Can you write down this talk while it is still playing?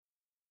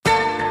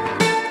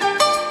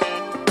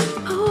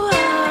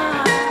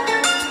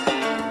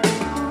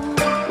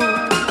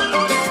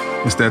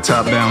that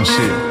top down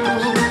shit.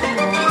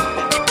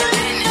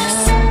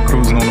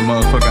 Cruising on the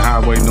motherfucking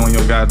highway doing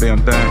your goddamn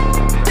thing.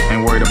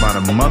 Ain't worried about a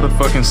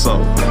motherfucking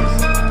soul.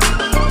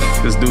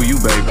 Just do you,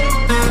 baby.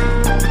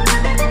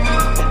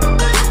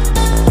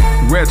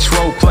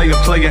 Retro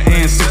player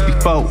and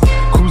 64.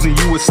 Cruising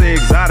USA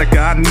Exotica,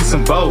 I need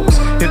some votes.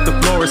 Hit the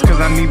florist cause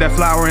I need that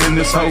flower in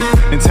this hoe.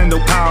 Nintendo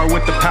power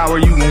with the power,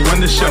 you gon' run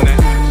the show.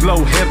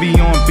 Flow heavy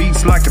on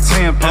beats like a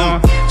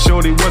tampon.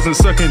 Shorty wasn't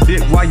sucking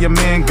dick while your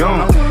man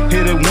gone.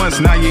 Hit it once,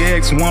 now your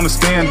ex wanna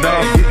stand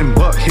off. Getting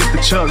buck, hit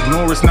the Chuck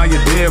Norris, now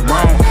you're dead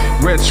wrong.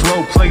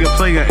 Retro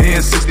player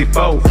and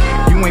 64.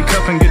 You ain't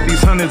cuffing, get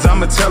these hundreds,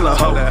 I'ma tell a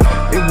hoe.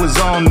 It was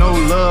all no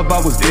love,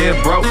 I was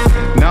dead broke.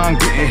 Now I'm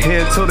getting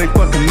head till they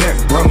fucking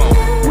neck broke.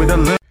 With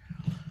a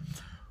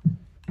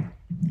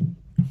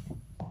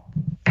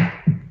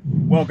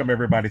Welcome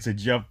everybody to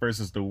Jeff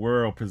versus the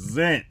World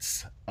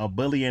presents a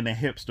Bully and a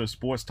Hipster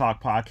Sports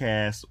Talk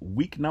podcast,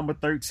 week number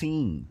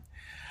 13.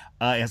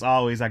 As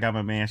always, I got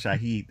my man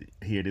Shahid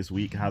here this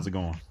week. How's it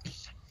going?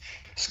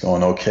 It's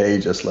going okay.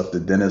 Just left the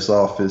dentist's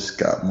office,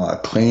 got my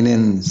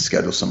cleaning,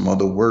 scheduled some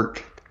other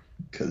work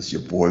because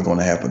your boy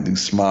gonna have a new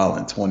smile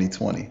in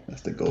 2020.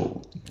 That's the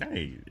goal.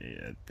 Hey,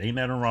 ain't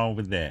nothing wrong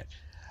with that.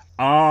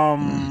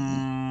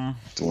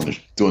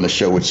 Doing the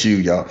show with you,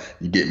 y'all.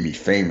 You getting me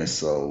famous,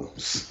 so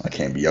I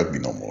can't be ugly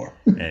no more.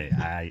 Hey,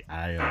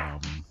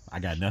 I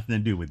got nothing to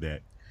do with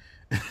that.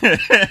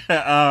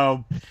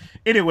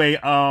 Anyway,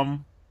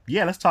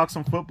 yeah, let's talk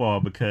some football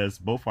because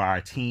both of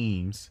our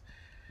teams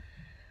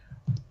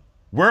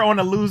were on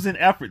a losing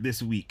effort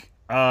this week.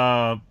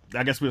 I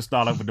guess we'll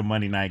start off with the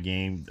Monday night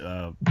game.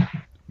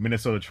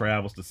 Minnesota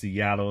travels to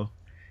Seattle,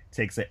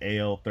 takes an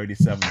L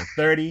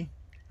 37-30.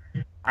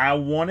 I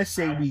want to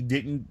say we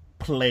didn't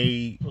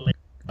play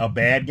a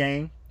bad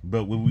game,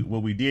 but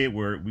what we did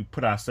were we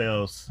put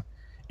ourselves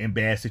in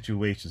bad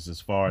situations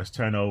as far as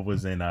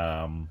turnovers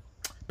and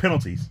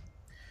penalties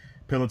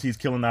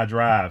killing our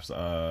drives,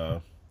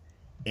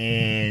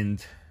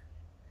 and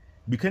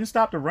we couldn't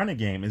stop the running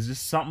game. It's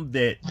just something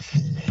that,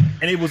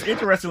 and it was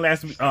interesting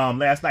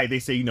last night. They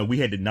say we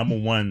had the number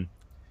one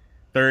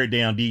third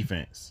down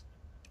defense,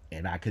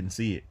 and I couldn't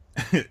see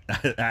it.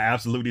 I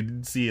absolutely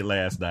didn't see it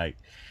last night.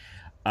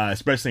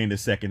 Especially in the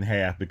second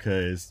half,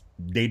 because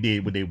they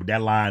did what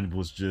that line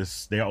was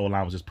just, their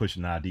O-line was just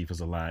pushing our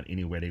defensive line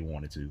anywhere they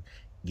wanted to.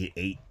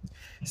 Get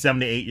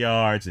 7 to 8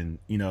 yards, and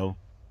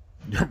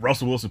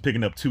Russell Wilson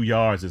picking up 2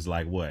 yards is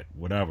like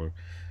whatever.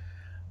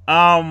 So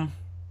I'm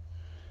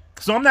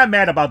not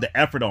mad about the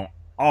effort on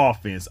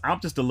offense. I'm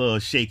just a little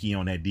shaky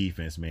on that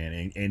defense,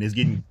 man. And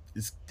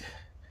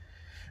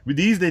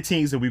these are the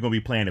teams that we're gonna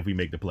be playing if we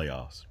make the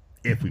playoffs.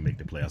 If we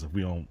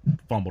don't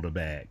fumble the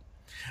bag.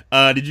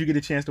 Did you get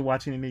a chance to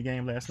watch any of the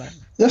game last night?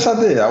 Yes, I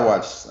did. I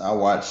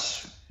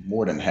watched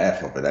more than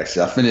half of it,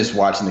 actually. I finished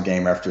watching the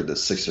game after the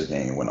Sixer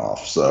game went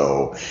off.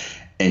 So,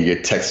 and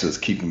your text was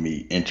keeping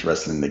me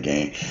interested in the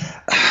game.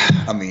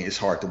 I mean, it's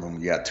hard to win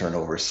when you got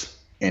turnovers,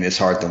 and it's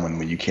hard to win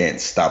when you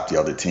can't stop the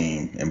other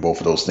team, and both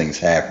of those things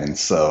happen.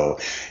 So,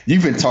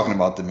 you've been talking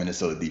about the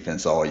Minnesota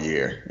defense all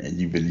year, and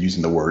you've been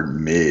using the word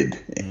mid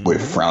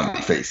with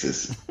frowny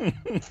faces.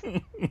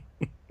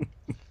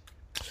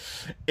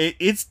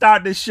 It's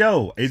starting to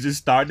show. It's just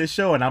starting to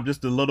show, and I'm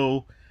just a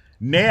little.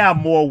 Now I'm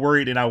more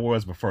worried than I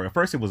was before. At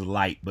first it was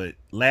light, but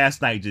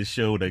last night just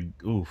showed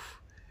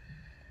oof.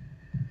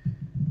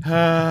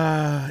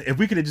 If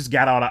we could have just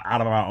got out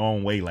of our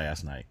own way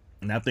last night,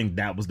 and I think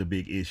that was the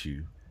big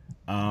issue.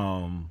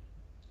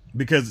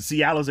 Because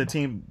Seattle's a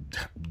team.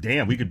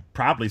 Damn, we could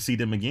probably see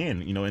them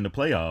again, in the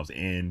playoffs.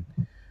 And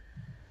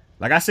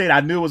like I said, I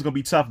knew it was going to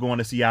be tough going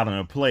to Seattle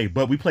and play,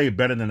 but we played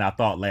better than I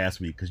thought last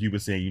week because you were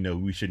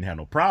saying, we shouldn't have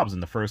no problems in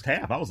the first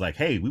half. I was like,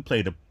 hey, we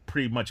played a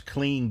pretty much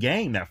clean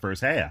game that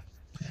first half.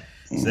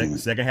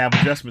 Second half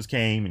adjustments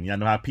came, and y'all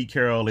know how Pete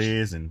Carroll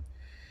is, and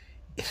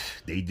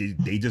they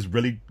just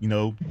really,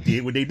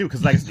 did what they do.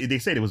 Because like they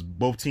said, it was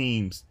both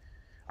teams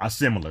are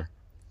similar.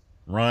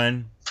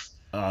 Run,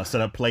 set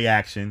up play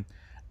action.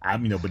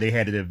 But they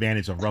had the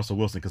advantage of Russell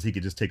Wilson because he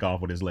could just take off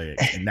with his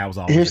legs, and that was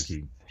always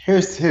the key.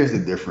 Here's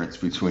the difference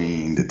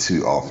between the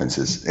two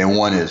offenses, and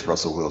one is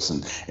Russell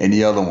Wilson, and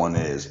the other one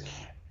is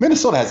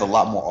Minnesota has a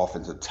lot more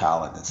offensive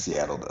talent than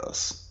Seattle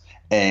does,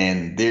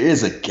 and there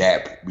is a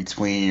gap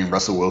between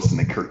Russell Wilson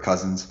and Kirk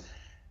Cousins.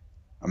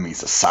 I mean,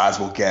 it's a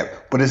sizable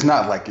gap, but it's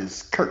not like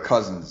Kirk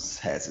Cousins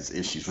has his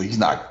issues, but he's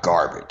not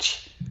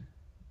garbage.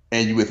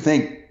 And you would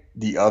think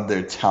the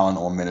other talent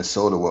on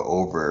Minnesota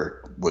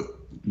would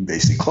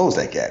basically close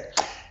that gap.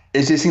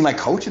 It just seemed like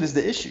coaching is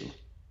the issue.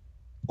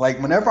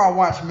 Like, whenever I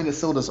watch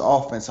Minnesota's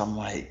offense, I'm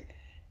like,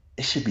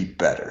 it should be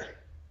better.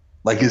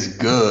 Like, it's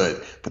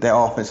good, but that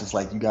offense is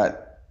like, you got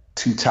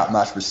 2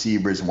 top-notch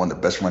receivers and one of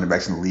the best running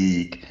backs in the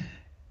league,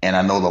 and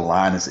I know the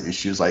line is an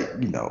issue. It's like,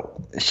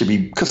 it should be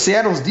 – because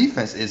Seattle's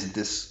defense isn't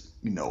this,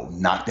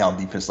 knockdown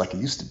defense like it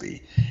used to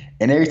be.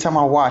 And every time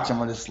I watch,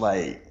 I'm just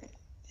like,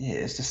 yeah,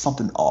 it's just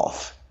something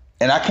off.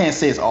 And I can't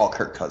say it's all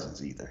Kirk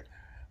Cousins either.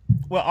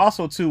 Well,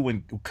 also, too,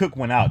 when Cook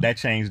went out, that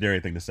changed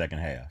everything the second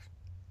half.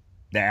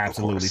 That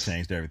absolutely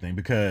changed everything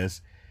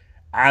because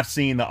I've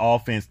seen the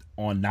offense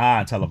on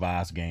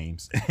non-televised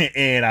games,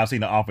 and I've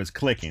seen the offense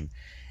clicking.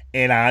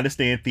 And I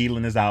understand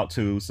Thielen is out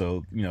too,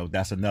 so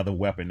that's another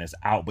weapon that's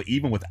out. But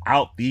even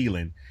without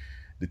Thielen,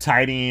 the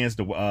tight ends,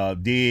 the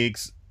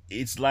Diggs,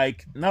 it's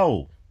like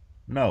no,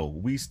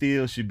 we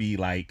still should be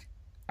like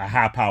a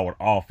high-powered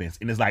offense.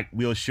 And it's like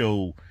we'll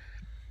show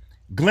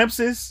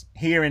glimpses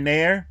here and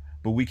there,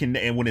 but we can.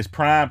 And when it's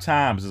prime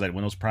times, it's like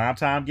when those prime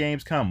time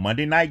games come,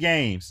 Monday night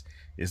games,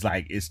 it's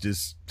like it's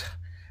just.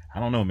 I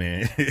don't know,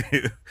 man.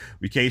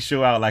 We can't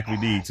show out like we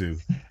need to.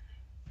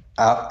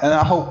 And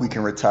I hope we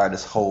can retire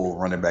this whole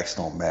running backs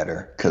don't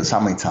matter, because how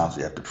many times do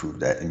you have to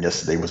prove that? And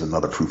yesterday was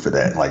another proof of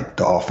that. Like,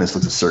 the offense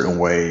looks a certain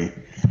way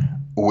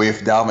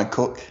with Dalvin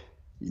Cook,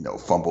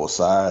 fumble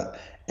aside,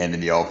 and then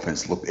the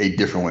offense looked a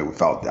different way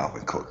without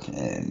Dalvin Cook.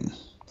 And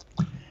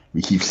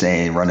we keep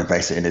saying running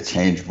backs are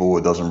interchangeable.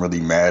 It doesn't really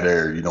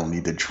matter. You don't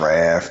need to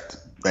draft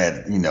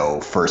at,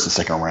 first and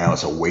second round.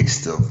 It's a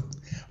waste of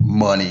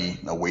money,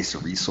 a waste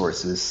of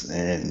resources,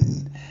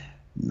 and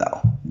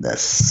no,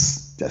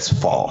 that's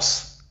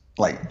false.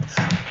 Like,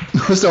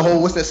 what's that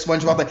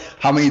SpongeBob thing?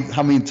 How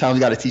many times you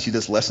got to teach you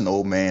this lesson,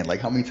 old man? Like,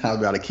 how many times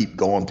we got to keep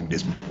going through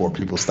this before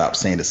people stop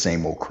saying the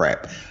same old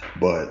crap?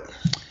 But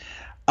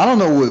I don't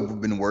know what would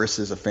have been worse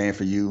as a fan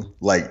for you,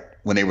 like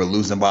when they were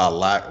losing by a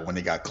lot or when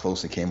they got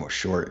close and came up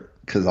short,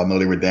 because I know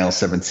they were down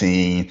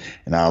 17,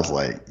 and I was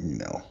like,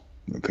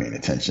 we're paying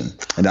attention.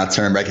 And I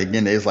turned back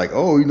again. They was like,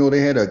 they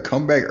had a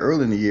comeback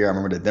early in the year. I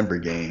remember the Denver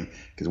game,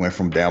 because it went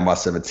from down by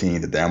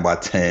 17 to down by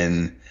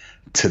 10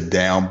 to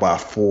down by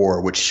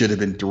 4, which should have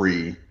been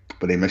 3,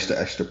 but they missed the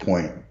extra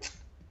point.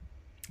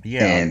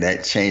 Yeah. And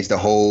that changed the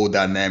whole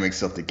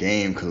dynamics of the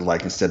game, because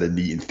like instead of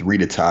needing 3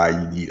 to tie,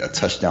 you need a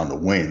touchdown to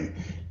win.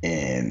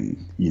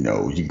 And, you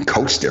can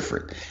coach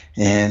different.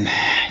 And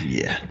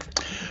yeah,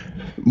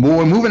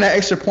 moving that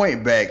extra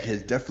point back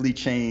has definitely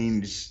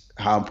changed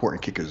how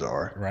important kickers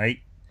are. Right.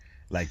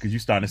 Like, because you're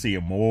starting to see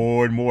it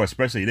more and more,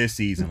 especially this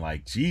season.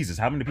 Like, Jesus,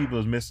 how many people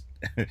have missed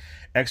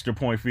extra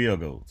point field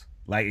goals?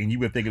 Like, and you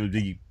would think it would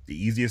be the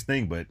easiest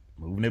thing, but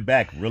moving it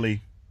back,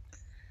 really.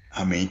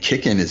 I mean,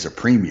 kicking is a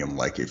premium.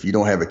 Like, if you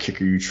don't have a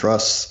kicker you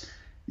trust,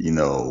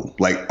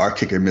 like our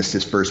kicker missed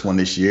his first one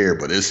this year,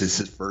 but this is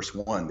his first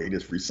one. They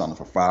just re-signed him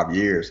for 5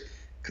 years.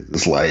 Because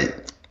it's like,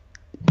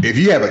 if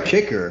you have a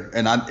kicker,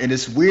 and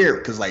it's weird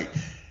because, like,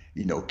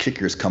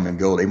 kickers come and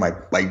go. They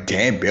might, like,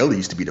 Dan Bailey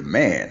used to be the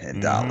man in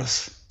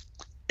Dallas.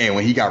 And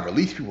when he got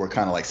released, people were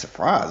kind of like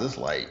surprised. It's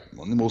like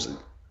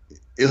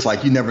it's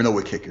like you never know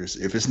with kickers.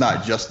 If it's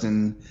not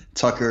Justin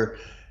Tucker,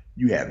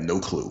 you have no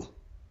clue.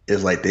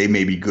 It's like they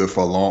may be good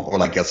for a long, or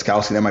like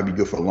Gostkowski, that might be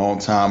good for a long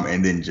time,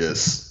 and then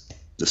just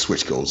the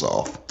switch goes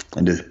off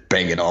and just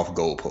bang it off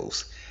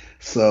goalposts.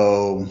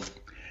 So,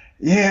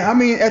 yeah, I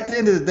mean, at the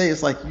end of the day,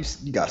 it's like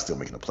you guys still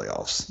making the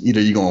playoffs.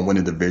 Either you're going to win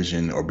a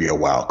division or be a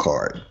wild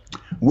card.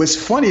 What's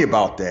funny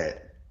about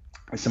that,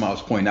 somebody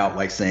was pointing out,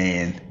 like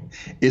saying,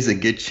 is a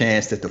good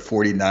chance that the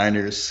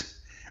 49ers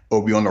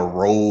will be on the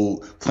road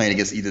playing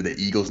against either the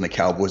Eagles and the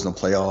Cowboys in the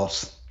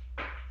playoffs.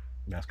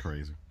 That's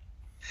crazy.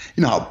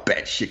 You know how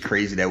batshit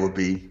crazy that would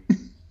be?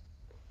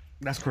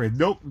 That's crazy.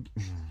 Nope.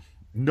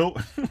 You'd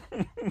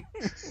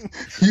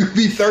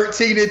be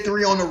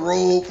 13-3 on the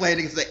road playing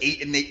against the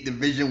 8-8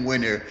 division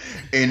winner,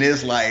 and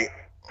it's like,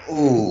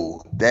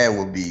 oh, that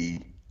would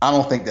be. I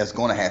don't think that's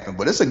going to happen,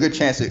 but it's a good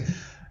chance.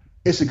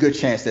 It's a good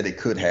chance that it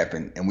could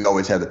happen, and we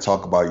always have to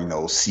talk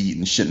about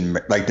seeding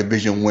shouldn't, like,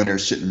 division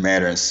winners shouldn't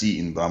matter in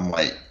seeding. But I'm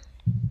like,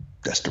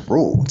 that's the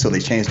rule. Until they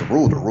change the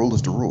rule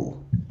is the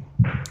rule.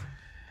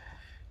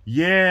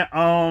 Yeah,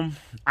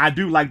 I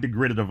do like the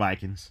grit of the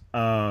Vikings.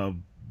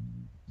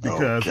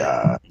 Because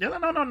no.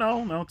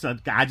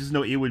 I just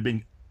know it would have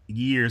been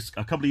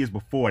a couple of years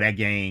before that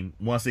game.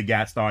 Once it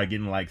started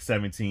getting like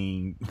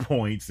 17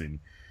 points, and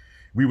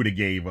we would have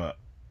gave up.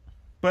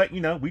 But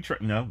we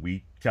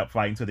kept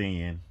fighting to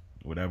the end,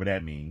 whatever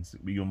that means.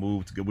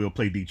 We'll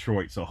play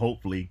Detroit, so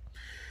hopefully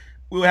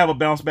we'll have a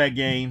bounce back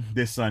game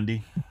this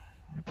Sunday.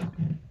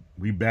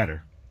 We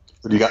better.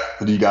 Who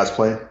do you guys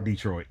play?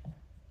 Detroit.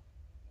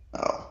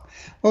 Oh.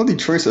 Well,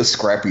 Detroit's a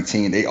scrappy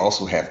team. They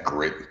also have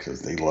grit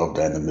because they love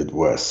that in the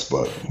Midwest.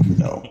 But,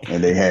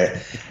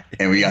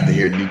 and we got to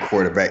hear new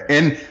quarterback.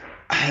 And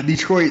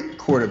Detroit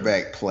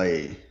quarterback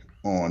play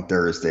on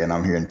Thursday, and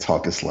I'm hearing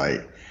talk. It's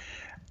like,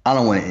 I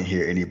don't want to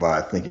hear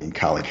anybody thinking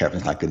Colin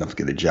Kaepernick's not good enough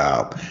to get a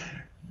job.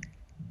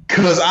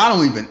 Because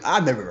I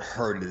never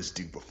heard of this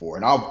dude before.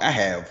 And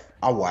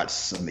I watch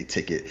Sunday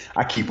Ticket.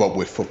 I keep up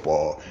with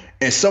football.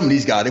 And some of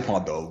these guys, they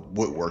want the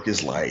woodwork.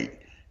 It's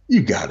like,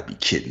 you got to be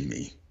kidding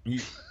me.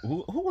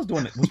 Who was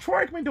doing it? Was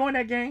Troy Aikman doing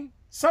that game?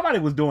 Somebody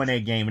was doing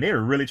that game, and they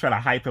were really trying to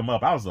hype him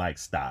up. I was like,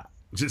 stop.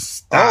 Just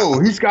stop.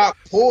 Oh, he's got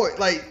poise.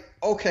 Like,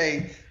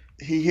 okay,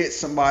 he hit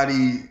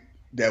somebody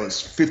that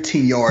was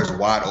 15 yards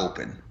wide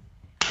open.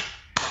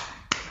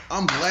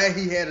 I'm glad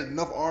he had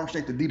enough arm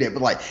strength to do that.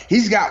 But, like,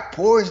 he's got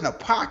poise in the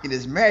pocket.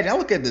 It's mad. I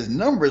look at his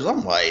numbers.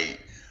 I'm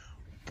like,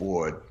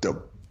 boy,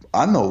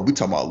 I know we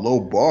talking about low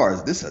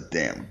bars. This a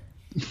damn,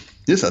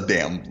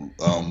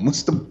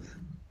 what's the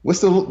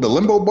What's the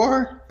limbo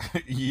bar?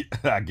 Yeah,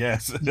 I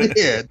guess.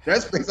 Yeah,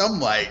 that's because I'm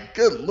like,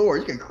 good lord,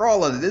 you can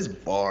crawl under this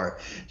bar.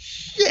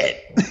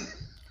 Shit.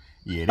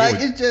 Yeah,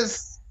 Like it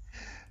just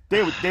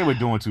they were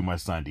doing too much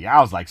Sunday. I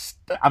was like,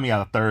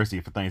 Thursday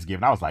for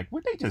Thanksgiving. I was like,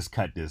 would they just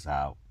cut this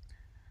out?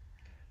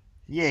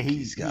 Yeah,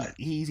 he's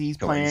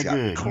playing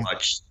good.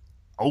 Clutch. He's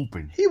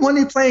open. He wasn't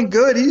even playing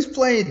good. He's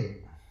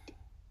playing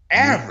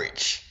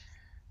average,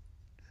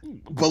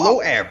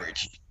 below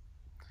average.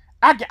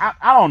 I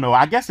don't know.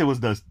 I guess it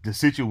was the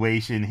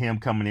situation, him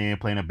coming in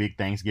playing a big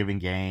Thanksgiving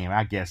game.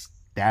 I guess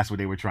that's what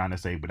they were trying to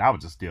say. But I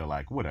was just still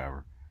like,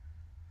 whatever.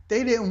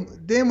 They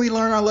didn't. Didn't we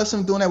learn our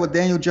lesson doing that with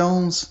Daniel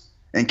Jones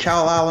and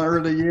Kyle Allen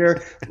earlier the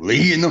year?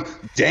 Leading them,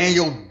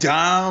 Daniel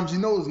Dimes.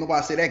 There's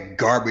nobody say that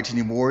garbage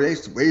anymore.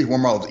 They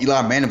warm up.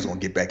 Eli Manning was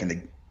going to get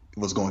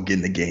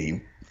in the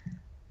game.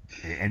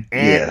 And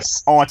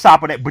yes. On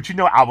top of that, but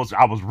I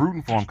was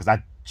rooting for him because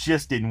I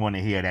just didn't want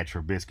to hear that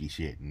Trubisky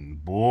shit.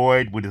 And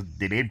boy,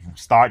 did they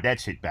start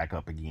that shit back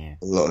up again.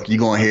 Look, you're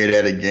going to hear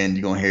that again.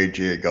 You're going to hear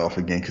Jared Goff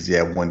again because he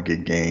had one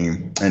good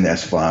game, and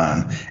that's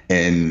fine.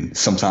 And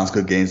sometimes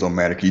good games don't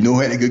matter. You know who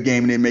had a good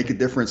game and didn't make a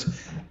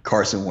difference?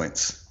 Carson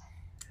Wentz.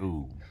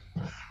 Ooh.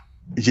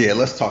 Yeah,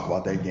 let's talk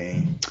about that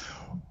game.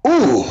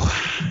 Ooh.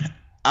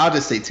 I'll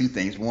just say two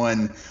things.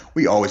 One,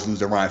 we always lose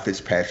to Ryan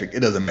Fitzpatrick.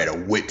 It doesn't matter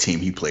what team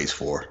he plays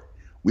for.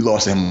 We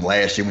lost to him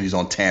last year when he was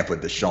on Tampa.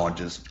 Deshaun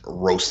just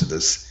roasted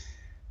us.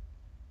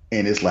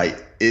 And it's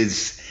like,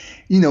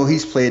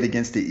 he's played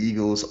against the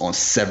Eagles on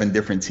 7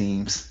 different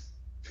teams.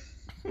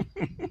 And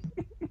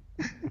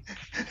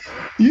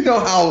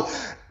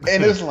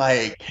it's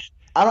like,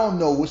 I don't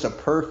know what's a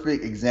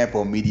perfect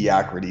example of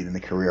mediocrity in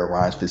the career of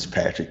Ryan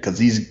Fitzpatrick, because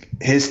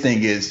his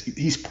thing is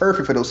he's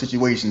perfect for those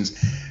situations.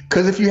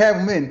 Because if you have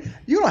him in,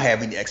 you don't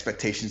have any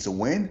expectations to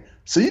win.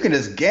 So you can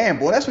just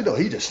gamble. That's what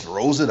he just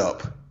throws it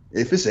up.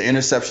 If it's an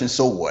interception,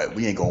 so what?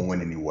 We ain't going to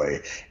win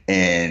anyway.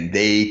 And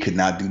they could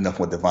not do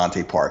nothing with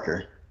Devontae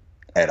Parker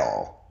at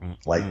all. Mm-hmm.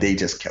 Like, they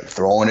just kept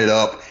throwing it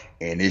up,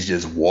 and it's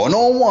just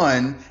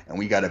one-on-one, and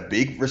we got a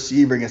big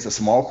receiver against a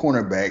small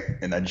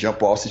cornerback, and a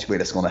jump-off situation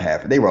that's going to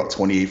happen. They were up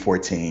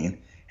 28-14,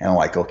 and I'm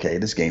like, okay,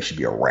 this game should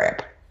be a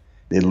wrap.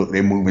 They're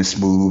moving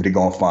smooth. They're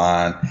going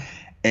fine.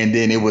 And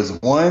then it was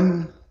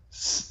one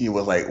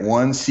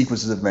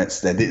sequence of events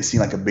that didn't seem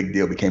like a big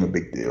deal became a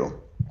big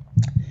deal.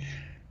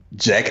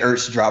 Jack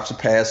Ertz drops a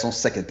pass on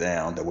second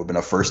down that would have been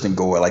a first and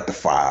goal at like the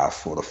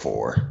 5 or the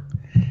 4.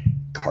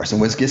 Carson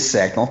Wentz gets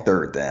sacked on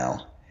third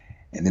down,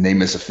 and then they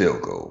miss a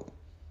field goal.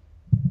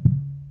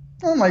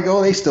 I'm like,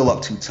 they still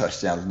up 2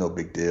 touchdowns, no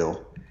big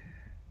deal.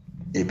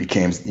 It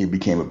became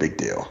a big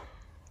deal.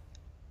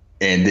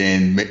 And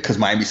then because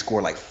Miami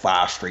scored like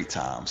 5 straight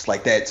times,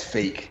 like that's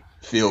fake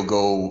field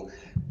goal,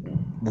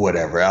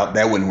 whatever.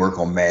 That wouldn't work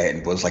on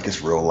Madden, but it's like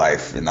it's real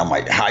life. And I'm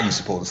like, how are you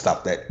supposed to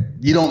stop that?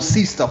 You don't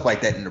see stuff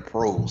like that in the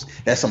pros.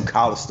 That's some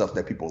college stuff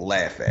that people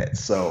laugh at.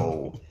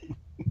 So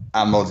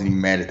I'm not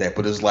even mad at that.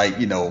 But it's like,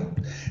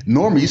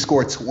 normally you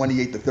score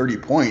 28 to 30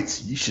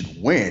 points, you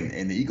should win.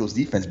 And the Eagles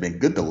defense been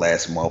good the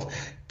last month.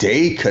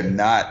 They could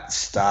not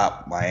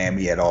stop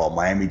Miami at all.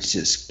 Miami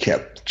just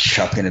kept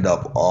chucking it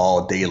up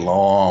all day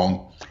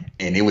long.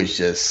 And it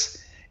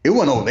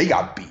wasn't, they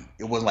got beat.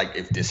 It wasn't like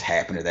if this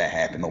happened or that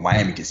happened. No,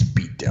 Miami just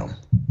beat them,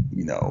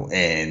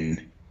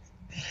 And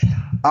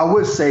I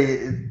would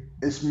say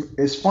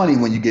it's funny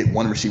when you get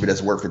one receiver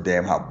that's worked for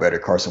damn how better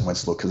Carson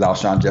Wentz looked, because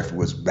Alshon Jeffrey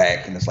was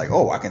back, and it's like,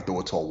 I can throw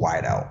it to a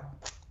wide out,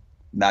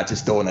 not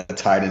just throwing the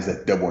tight ends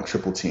that double and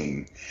triple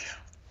team.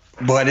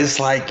 But it's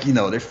like, they're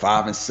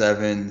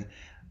 5-7.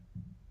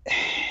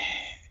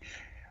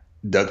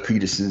 Doug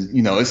Peterson,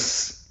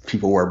 it's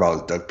people worry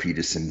about Doug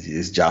Peterson,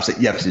 his job.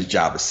 Yes, his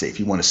job is safe.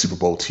 He won a Super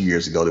Bowl 2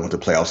 years ago. They went to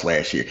the playoffs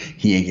last year.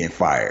 He ain't getting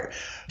fired.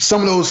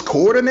 Some of those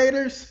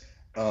coordinators,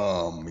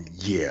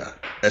 yeah,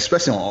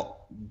 especially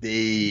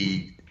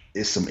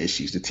it's some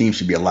issues. The team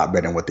should be a lot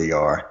better than what they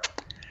are.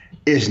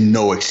 There's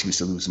no excuse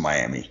to lose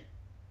Miami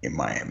in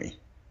Miami.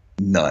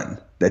 None.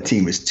 That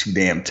team is too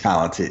damn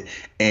talented.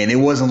 And it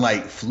wasn't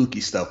like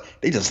fluky stuff.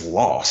 They just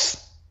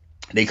lost.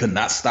 They could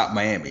not stop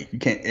Miami. You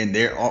can't, and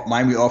their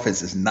Miami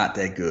offense is not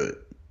that good.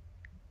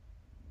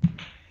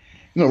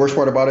 The worst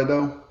part about it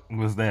though?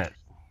 What's that?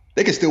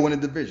 They can still win the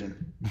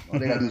division. All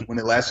they gotta do is win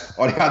their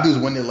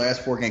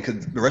last 4 games,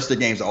 because the rest of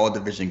the games are all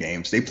division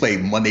games. They play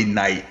Monday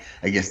night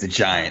against the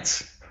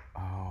Giants.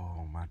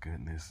 Oh my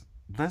goodness.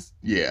 That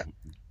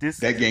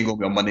game gonna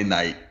be on Monday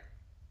night.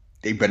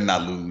 They better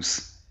not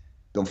lose.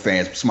 Them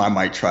fans, somebody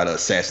might try to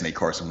assassinate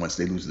Carson once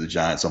they lose to the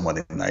Giants on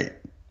Monday night.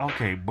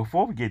 Okay,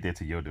 before we get there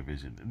to your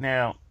division,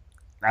 now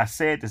I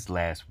said this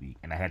last week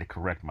and I had to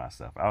correct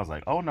myself. I was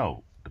like, oh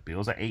no, the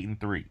Bills are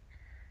 8-3.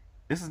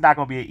 This is not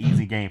going to be an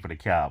easy game for the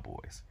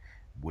Cowboys.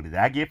 What did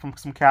I get from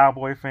some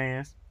Cowboy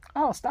fans?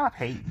 Oh, stop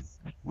hating.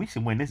 We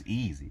should win this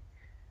easy.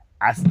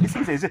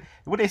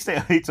 What they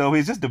say, so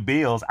it's just the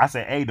Bills. I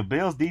said, hey, the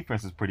Bills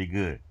defense is pretty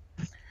good.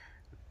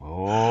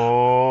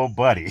 Oh,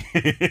 buddy.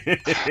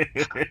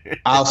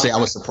 I'll say I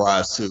was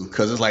surprised too,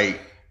 because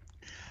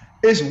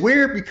it's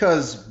weird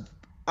because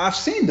I've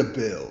seen the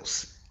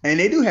Bills. And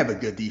they do have a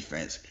good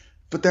defense,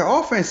 but their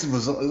offense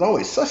was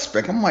always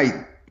suspect. I'm like,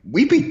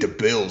 we beat the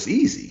Bills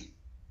easy.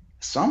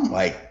 So I'm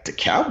like, the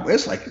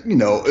Cowboys, like,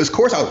 of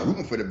course I was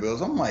rooting for the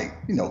Bills. I'm like,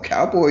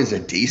 Cowboys are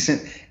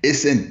decent.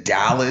 It's in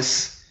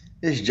Dallas.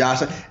 It's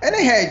Josh. And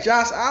they had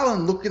Josh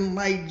Allen looking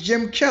like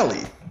Jim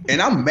Kelly.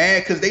 And I'm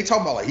mad because they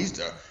talk about like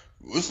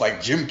it's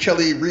like Jim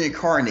Kelly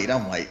reincarnated.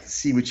 I'm like,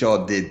 see what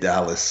y'all did,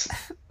 Dallas.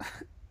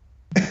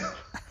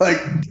 Like,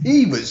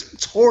 he was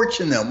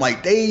torching them.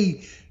 Like,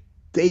 they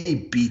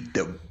beat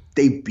them.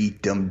 They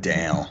beat them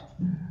down.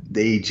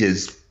 They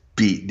just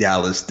beat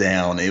Dallas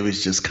down. It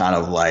was just kind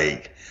of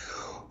like,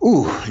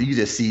 ooh, you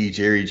just see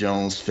Jerry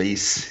Jones'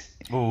 face.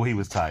 Oh, he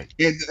was tight.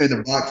 In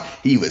the box,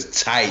 he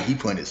was tight. He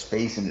put his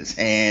face in his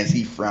hands.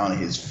 He frowning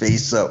his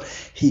face up.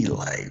 He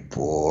like,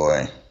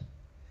 boy.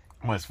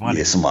 What's funny?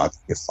 Yeah, somebody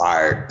get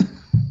fired.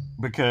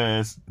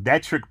 Because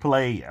that trick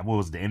play, what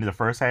was the end of the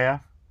first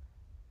half?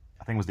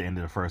 I think it was the end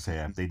of the first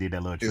half. They did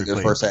that little trick play.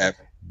 The first half.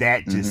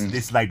 That just,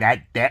 it's like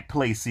that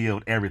play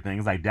sealed everything.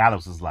 It's like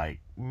Dallas was like,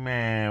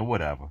 man,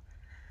 whatever.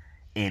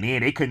 And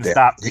then they couldn't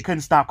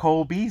stop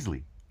Cole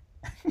Beasley.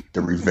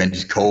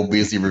 The Cole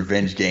Beasley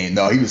revenge game.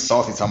 No, he was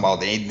salty talking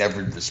about they ain't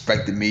never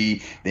respected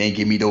me. They ain't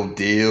give me no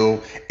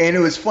deal. And it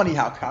was funny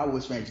how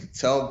Cowboys fans could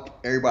tell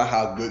everybody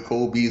how good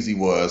Cole Beasley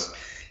was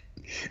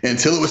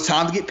until it was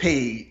time to get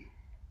paid.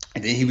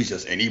 And then he was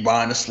just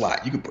anybody in the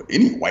slot. You can put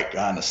any white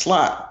guy in the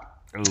slot.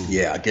 Ooh.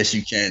 Yeah, I guess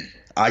you can.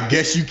 I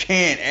guess you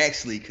can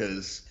actually,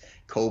 because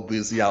Cole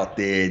Beasley out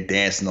there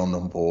dancing on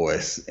them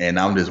boys. And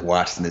I'm just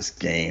watching this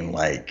game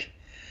like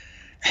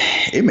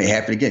it may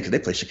happen again because they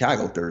play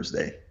Chicago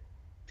Thursday.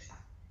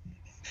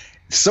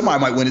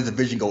 Somebody might win the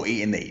division, go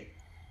 8-8.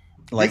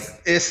 Like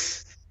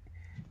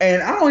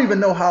and I don't even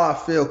know how I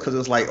feel because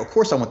it's like, of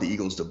course I want the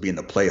Eagles to be in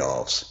the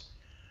playoffs.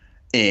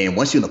 And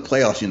once you're in the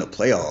playoffs, you're in the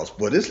playoffs.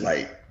 But it's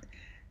like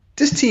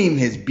this team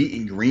has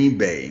beaten Green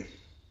Bay,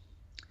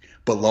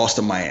 but lost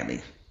to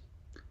Miami.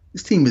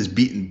 This team has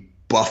beaten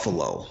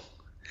Buffalo,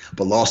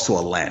 but lost to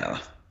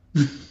Atlanta.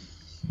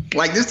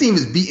 Like, this team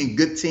has beaten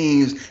good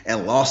teams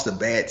and lost to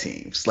bad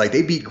teams. Like,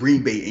 they beat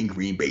Green Bay in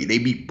Green Bay. They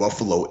beat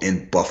Buffalo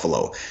in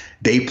Buffalo.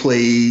 They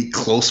played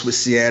close with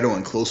Seattle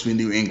and close with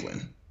New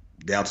England,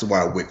 down to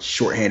wire with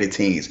shorthanded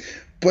teams.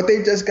 But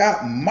they just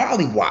got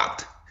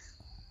mollywopped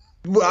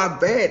by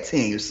bad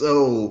teams.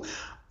 So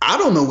I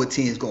don't know what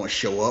team's going to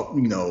show up.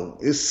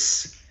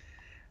 It's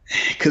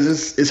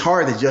because it's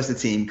hard to judge the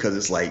team because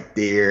it's like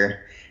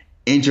they're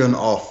injured on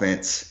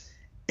offense.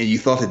 And you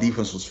thought the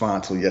defense was fine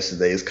until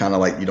yesterday. It's kind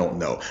of like you don't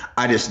know.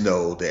 I just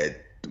know that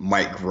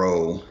Mike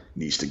Groh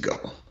needs to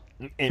go.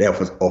 That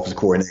was offensive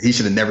coordinator. He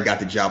should have never got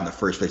the job in the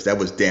first place. That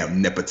was damn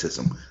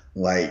nepotism.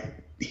 Like,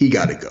 he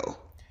got to go.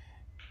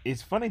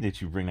 It's funny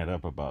that you bring that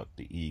up about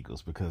the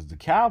Eagles because the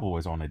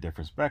Cowboys are on a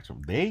different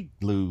spectrum. They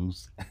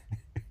lose.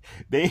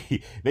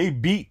 they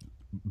beat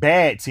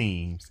bad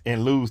teams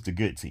and lose to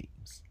good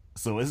teams.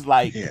 So it's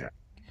like,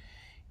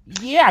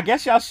 yeah, I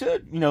guess y'all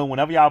should,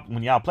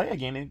 when y'all play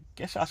again, I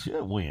guess y'all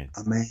should win.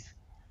 I mean,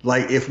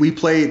 like, if we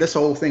play, this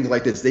whole thing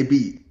like this,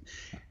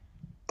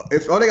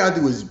 if all they got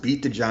to do is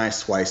beat the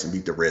Giants twice and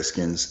beat the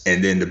Redskins,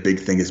 and then the big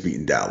thing is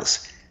beating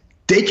Dallas,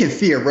 they can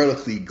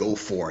theoretically go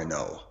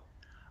 4-0.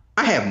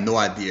 I have no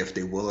idea if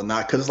they will or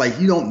not, because, like,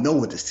 you don't know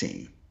with this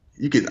team.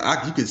 You could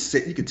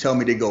tell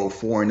me they go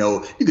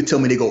 4-0. You could tell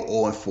me they go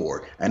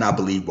 0-4, and I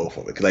believe both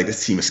of it, because, like,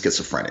 this team is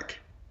schizophrenic.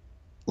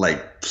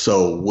 Like,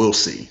 so we'll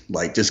see.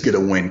 Like, just get a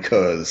win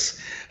because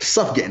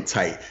stuff getting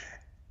tight.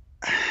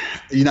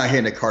 You're not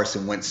hearing the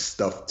Carson Wentz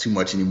stuff too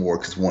much anymore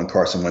because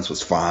Carson Wentz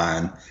was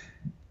fine.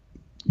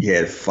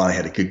 He finally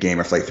had a good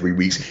game after like 3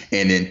 weeks.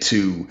 And then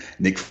 2,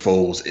 Nick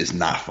Foles is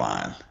not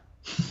fine.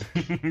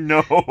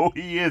 No,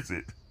 he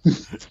isn't.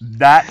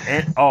 Not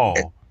at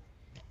all.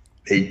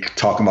 They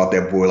talking about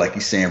that boy like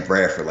he's Sam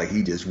Bradford, like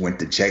he just went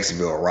to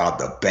Jacksonville and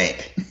robbed a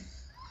bank.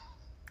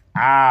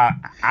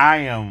 I'm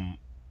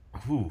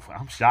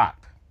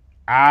shocked.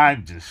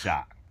 I'm just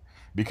shocked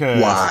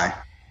because why?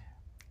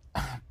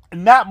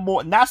 Not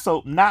more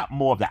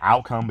of the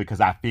outcome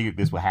because I figured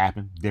this would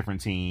happen.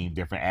 Different team,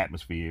 different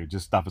atmosphere.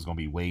 Just stuff is going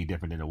to be way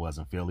different than it was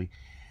in Philly.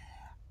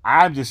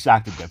 I'm just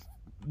shocked at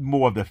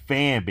more of the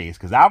fan base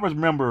because I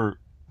remember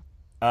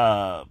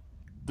the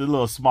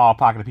little small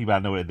pocket of people I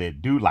know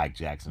that do like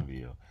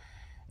Jacksonville.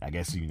 I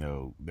guess,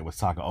 they was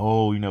talking,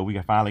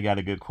 we finally got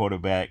a good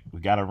quarterback. We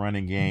got a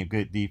running game,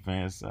 good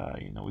defense.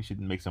 We should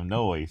make some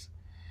noise.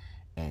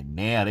 And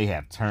now they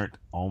have turned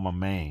on my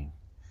man.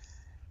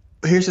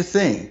 Here's the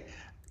thing.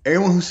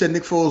 Everyone who said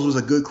Nick Foles was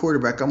a good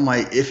quarterback, I'm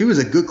like, if he was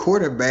a good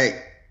quarterback,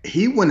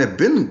 he wouldn't have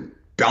been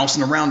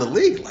bouncing around the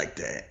league like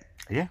that.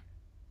 Yeah.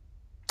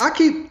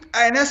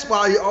 And that's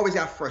why you always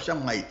got fresh.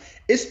 I'm like,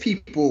 it's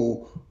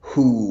people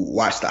who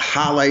watch the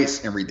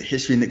highlights and read the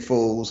history of Nick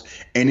Foles,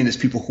 and then there's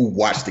people who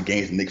watch the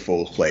games that Nick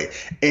Foles play.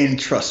 And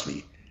trust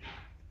me,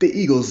 the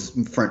Eagles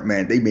front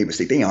man, they made a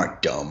mistake. They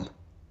aren't dumb.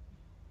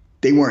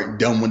 They weren't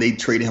dumb when they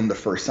traded him the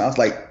first time. It's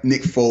like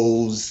Nick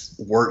Foles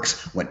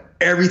works when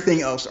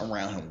everything else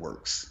around him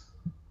works.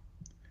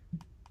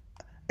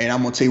 And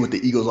I'm going to tell you what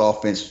the Eagles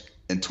offense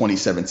in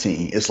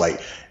 2017. It's like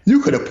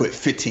you could have put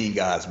 15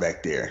 guys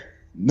back there.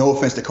 No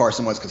offense to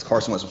Carson Wentz, because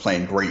Carson Wentz was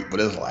playing great, but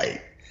it's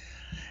like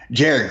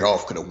Jared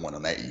Goff could have won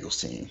on that Eagles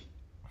team.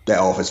 That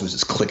offense was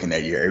just clicking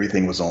that year.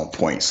 Everything was on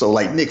point. So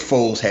like Nick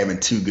Foles having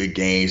 2 good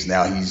games,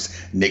 now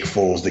he's Nick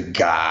Foles the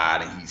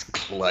god and he's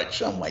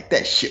clutch. I'm like,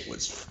 that shit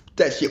was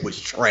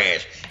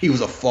trash. He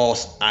was a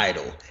false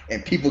idol.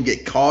 And people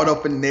get caught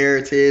up in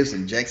narratives,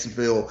 and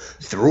Jacksonville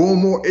threw him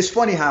more. It's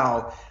funny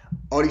how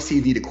all these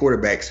teams needed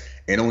quarterbacks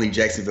and only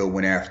Jacksonville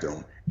went after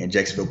them. And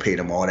Jacksonville paid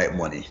them all that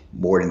money,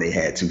 more than they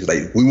had to. Because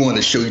like, we wanted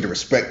to show you the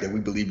respect that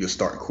we believe you're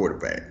starting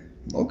quarterback.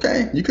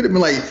 Okay, you could have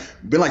been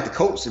like the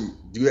Colts and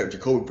do that with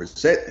Jacoby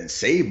Brissett and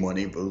save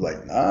money, but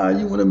like, nah,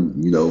 you want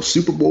to,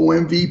 Super Bowl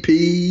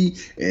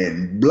MVP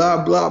and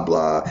blah blah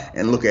blah,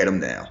 and look at them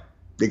now.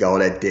 They got all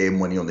that dead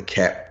money on the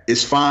cap.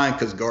 It's fine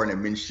because Gardner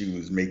Minshew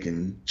is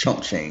making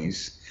chump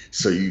change,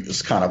 so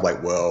it's kind of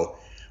like, well,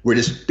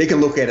 they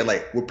can look at it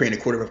like we're paying the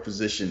quarterback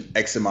position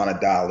X amount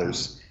of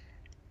dollars,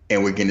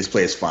 and we're getting this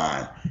player. It's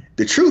fine.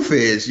 The truth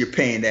is, you're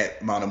paying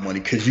that amount of money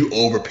because you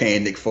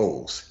overpaying Nick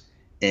Foles.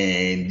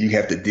 And you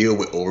have to deal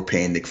with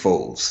overpaying Nick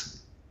Foles,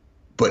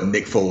 but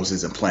Nick Foles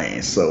isn't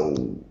playing.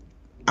 So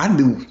I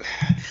don't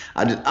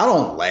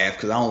laugh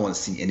because I don't want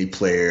to see any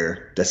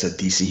player that's a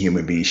decent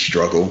human being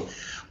struggle.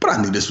 But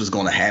I knew this was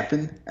going to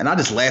happen, and I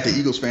just laughed at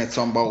Eagles fans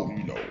talking about,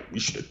 we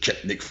should have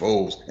kept Nick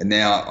Foles. And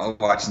now I'm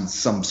watching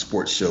some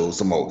sports shows.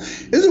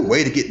 Is there a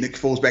way to get Nick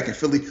Foles back in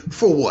Philly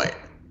for what?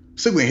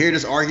 So we hear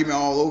this argument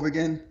all over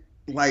again?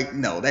 Like,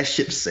 no, that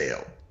ship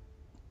sailed.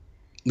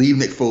 Leave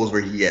Nick Foles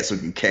where he at so he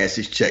can cash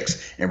his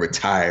checks and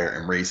retire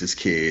and raise his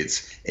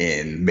kids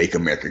and make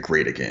America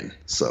great again.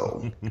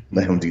 So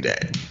let him do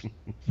that.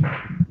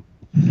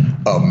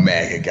 A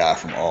MAGA guy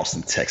from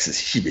Austin, Texas.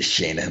 He should be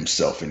ashamed of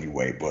himself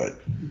anyway, but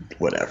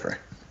whatever.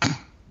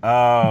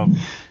 And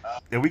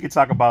we could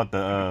talk about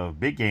the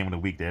big game of the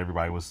week that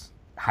everybody was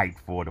hyped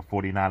for, the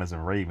 49ers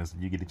and Ravens.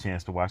 Did you get a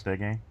chance to watch that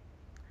game?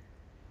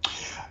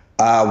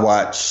 I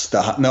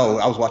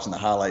was watching the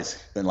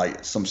highlights and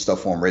like some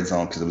stuff on Red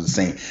Zone because it was the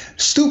same.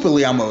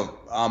 Stupidly, I'm a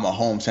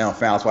hometown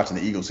fan. I was watching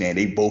the Eagles game.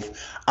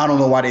 I don't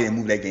know why they didn't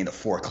move that game to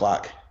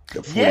 4:00.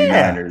 The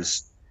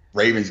 49ers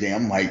Ravens game.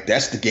 I'm like,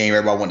 that's the game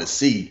everybody wanted to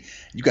see.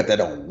 You got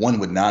that on 1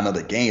 with 9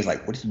 other games.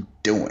 Like, what are you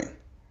doing?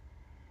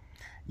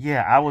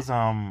 Yeah, I was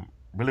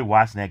really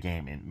watching that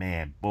game, and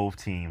man, both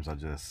teams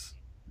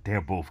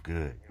they're both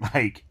good.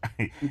 Like,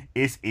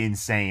 it's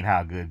insane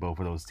how good both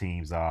of those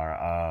teams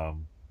are.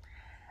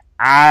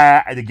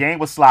 The game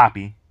was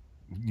sloppy,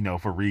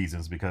 for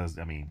reasons, because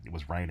it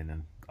was raining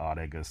and all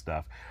that good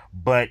stuff.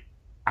 But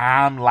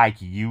I'm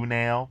like you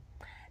now,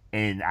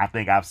 and I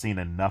think I've seen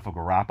enough of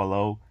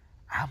Garoppolo.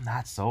 I'm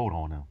not sold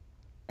on him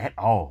at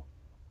all.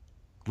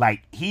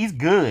 Like, he's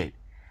good.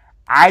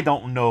 I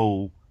don't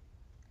know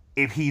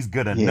if he's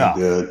good enough.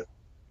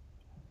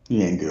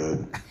 He ain't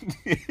good.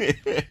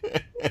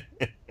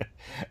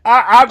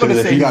 I'm gonna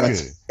say he's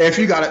good. If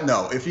you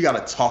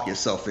gotta talk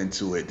yourself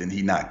into it, then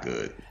he's not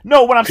good.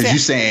 No, what I'm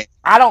saying,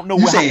 I don't know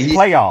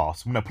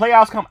playoffs. When the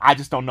playoffs come, I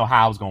just don't know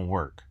how it's gonna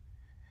work.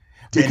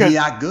 Because he's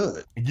not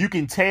good. You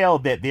can tell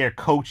that they're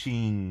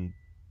coaching,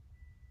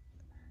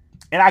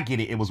 and I get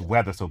it. It was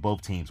weather, so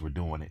both teams were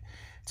doing it.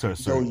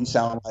 So you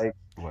sound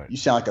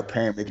like a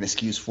parent making an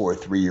excuse for a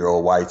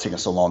 3-year-old why he's taking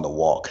so long to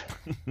walk.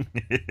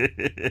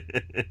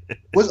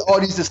 What's all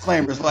these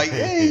disclaimers? Like,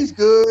 hey, he's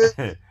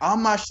good.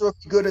 I'm not sure if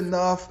he's good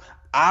enough.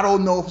 I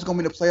don't know if it's going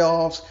to be the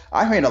playoffs.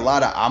 I heard a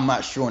lot of I'm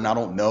not sure and I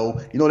don't know.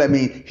 You know what I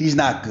mean? He's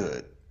not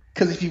good.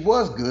 Because if he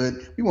was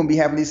good, we wouldn't be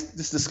having this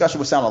discussion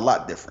would sound a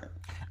lot different.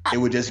 It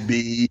would just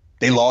be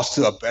they lost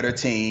to a better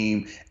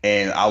team,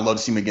 and I'd love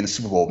to see him again in the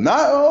Super Bowl.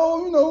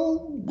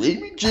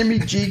 Maybe Jimmy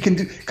G can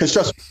do. Because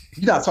trust me,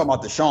 you're not talking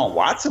about Deshaun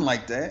Watson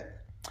like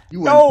that.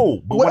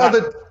 No, but what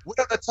other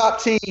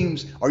top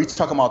teams are you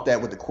talking about that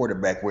with the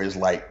quarterback where it's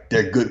like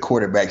they're good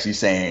quarterbacks? You're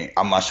saying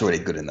I'm not sure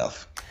they're good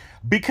enough.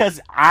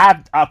 Because I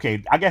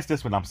guess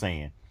that's what I'm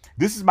saying.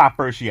 This is my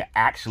first year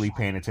actually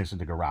paying attention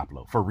to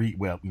Garoppolo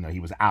he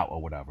was out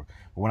or whatever.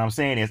 But what I'm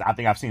saying is, I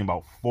think I've seen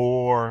about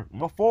four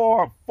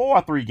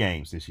or 3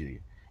 games this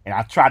year, and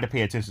I've tried to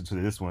pay attention to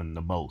this one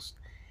the most.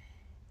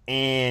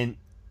 And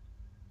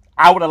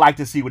I would have liked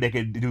to see what they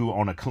could do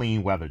on a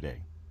clean weather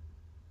day,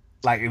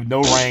 like if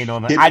no rain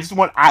on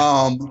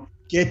the.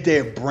 Get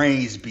their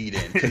brains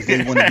beaten because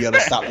they want to be able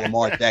to stop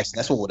Lamar Jackson.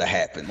 That's what would have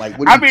happened. Like,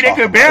 they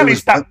could barely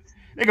stop.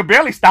 They could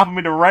barely stop him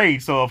in the rain,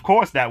 so of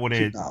course that would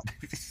have.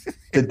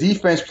 The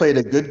defense played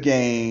a good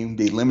game.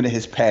 They limited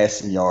his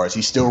passing yards.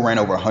 He still ran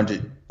over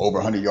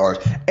 100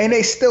 yards, and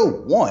they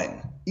still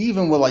won.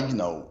 Even with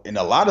and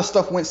a lot of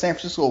stuff went San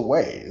Francisco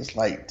way. It's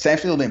like San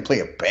Francisco didn't play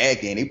a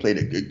bad game. They played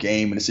a good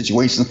game in the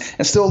situation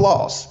and still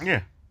lost.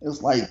 Yeah, it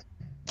was like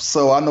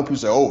so. I know people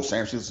say, "Oh,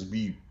 San Francisco would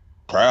be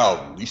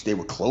proud. At least they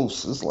were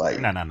close." It's like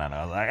no.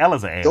 Like, L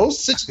is an L.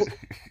 Those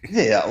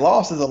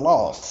loss is a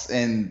loss,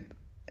 and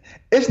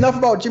it's enough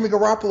about Jimmy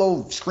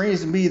Garoppolo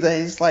screams to me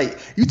that it's like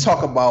you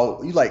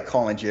like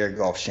calling Jared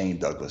Goff Shane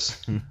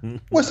Douglas.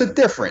 What's the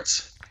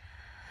difference?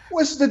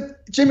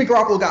 Jimmy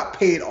Garoppolo got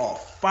paid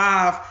off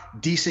 5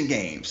 decent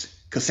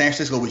games because San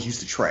Francisco was used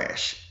to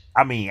trash.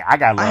 I mean, I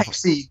got love.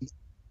 He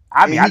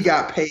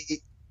got paid.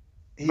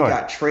 He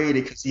got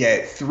traded because he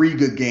had 3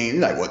 good games.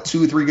 Like, what,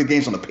 2 or 3 good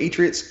games on the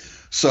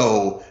Patriots?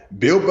 So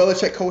Bill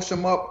Belichick coached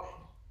him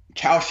up.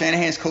 Kyle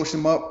Shanahan's coached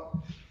him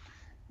up.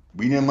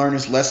 We didn't learn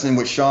this lesson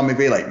with Sean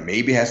McVay. Like,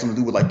 maybe it has something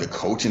to do with, like, the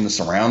coach and the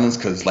surroundings.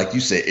 Because, like you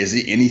said, is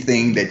it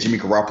anything that Jimmy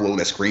Garoppolo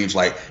that screams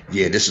like,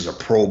 yeah, this is a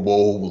Pro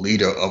Bowl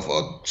leader of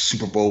a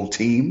Super Bowl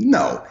team?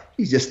 No,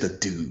 he's just a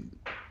dude.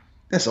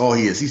 That's all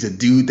he is. He's a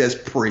dude that's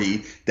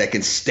pretty, that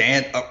can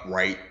stand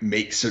upright,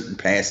 make certain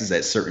passes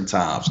at certain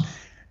times.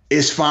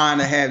 It's fine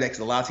to have that because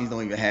a lot of teams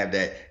don't even have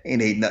that.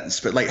 And ain't nothing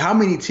special. Like, how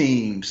many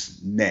teams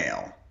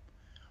now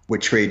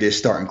would trade their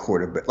starting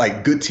quarterback,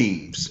 like good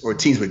teams or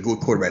teams with good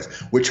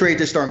quarterbacks, would trade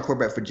their starting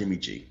quarterback for Jimmy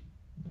G?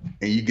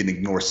 And you can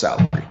ignore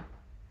salary.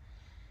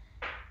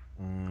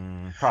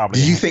 Probably.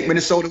 Do you think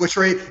Minnesota would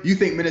trade? You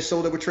think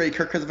Minnesota would trade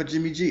Kirk Cousins for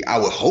Jimmy G? I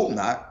would hope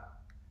not.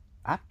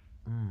 I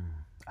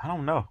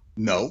don't know.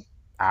 No.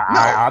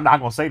 I'm not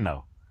gonna say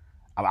no.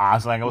 I'm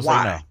honestly not gonna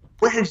say no.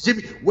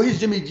 What has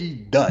Jimmy G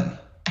done?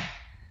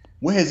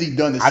 What has he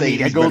done to say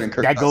he's better than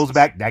Kirk Cousins?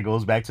 That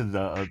goes back to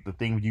the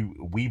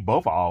thing we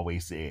both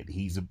always said.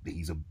 He's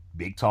a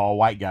big, tall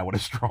white guy with a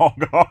strong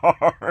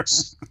arm.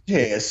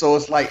 Yeah, so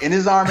it's like, and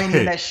his arm ain't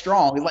even that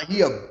strong. It's like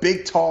he a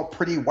big, tall,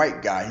 pretty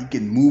white guy. He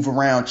can move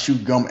around, chew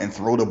gum, and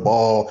throw the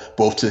ball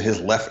both to his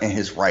left and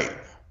his right.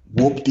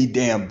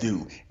 Whoop-de-damn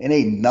do. It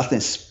ain't nothing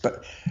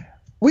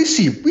We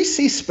see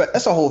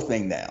that's the whole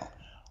thing now.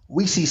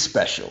 We see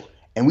special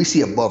and we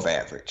see above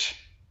average.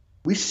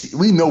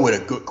 We know what a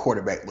good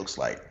quarterback looks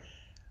like.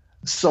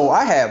 So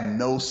I have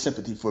no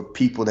sympathy for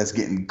people that's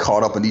getting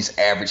caught up in these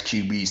average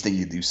QBs think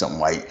you do something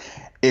like,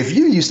 if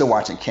you're used to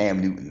watching Cam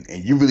Newton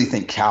and you really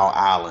think Kyle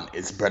Allen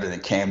is better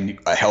than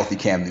a healthy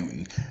Cam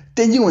Newton,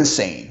 then you're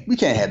insane. We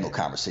can't have no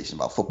conversation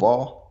about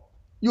football.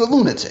 You're a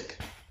lunatic.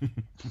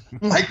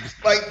 like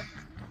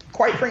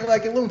quite frankly,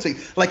 like a lunatic.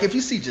 Like, if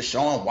you see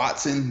Deshaun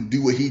Watson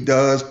do what he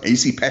does and you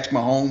see Patrick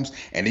Mahomes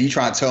and then you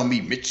try to tell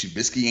me Mitch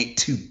Trubisky ain't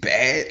too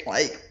bad,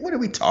 like, what are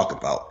we talking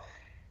about?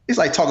 It's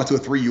like talking to a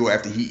 3-year-old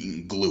after he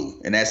eating glue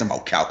and asking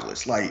about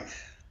calculus. Like,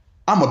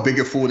 I'm a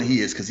bigger fool than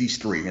he is because he's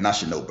 3 and I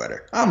should know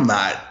better. I'm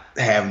not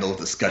having those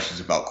discussions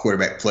about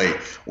quarterback play.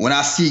 When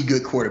I see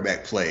good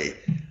quarterback play,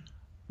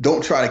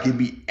 don't try to give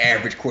me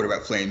average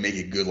quarterback play and make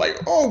it good. Like,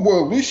 oh,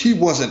 well, at least he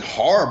wasn't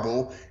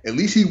horrible. At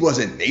least he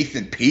wasn't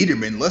Nathan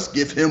Peterman. Let's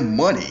give him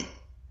money.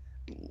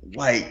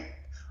 Like,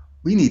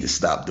 we need to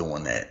stop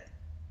doing that.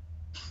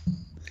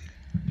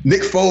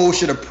 Nick Foles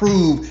should have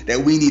proved that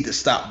we need to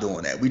stop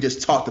doing that. We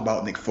just talked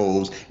about Nick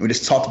Foles, and we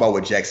just talked about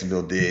what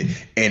Jacksonville did,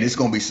 and it's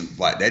going to be some,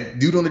 like, that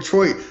dude on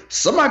Detroit,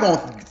 somebody going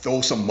to throw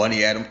some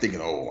money at him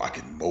thinking, oh, I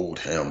can mold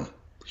him.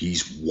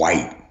 He's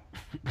white.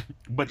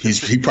 But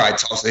he probably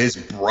talks to his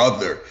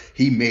brother.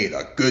 He made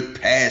a good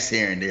pass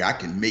here and there. I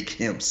can make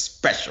him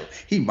special.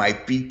 He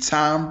might be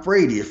Tom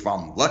Brady if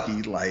I'm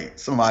lucky. Like,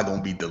 somebody going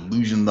to be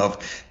delusional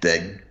enough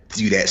to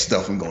do that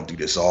stuff. I'm going to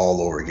do this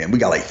all over again. We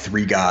got like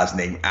 3 guys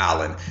named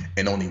Allen,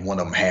 and only one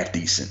of them half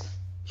decent.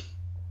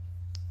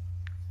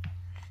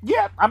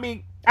 Yeah, I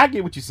mean, I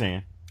get what you're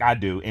saying. I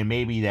do. And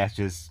maybe that's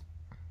just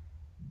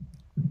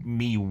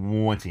me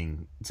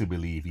wanting to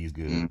believe he's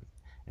good. Mm.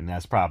 And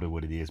that's probably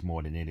what it is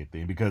more than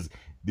anything. Because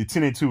the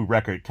 10-2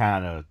 record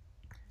kind of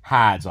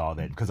hides all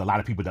that. Because a lot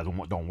of people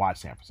don't watch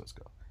San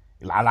Francisco.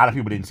 A lot of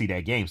people didn't see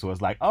that game. So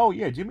it's like, oh,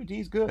 yeah, Jimmy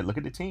G's good. Look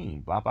at the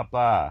team. Blah, blah,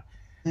 blah.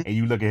 And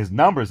you look at his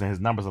numbers, and his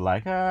numbers are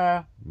like,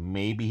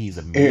 maybe he's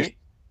a mid.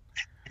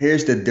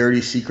 Here's the dirty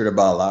secret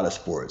about a lot of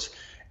sports.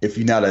 If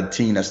you're not a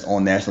team that's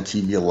on national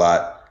TV a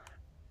lot,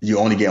 you're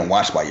only getting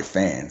watched by your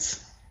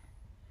fans.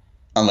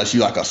 Unless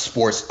you're like a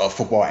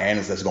football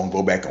analyst that's going to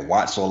go back and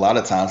watch. So a lot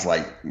of times,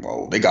 like,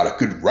 well, they got a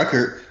good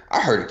record.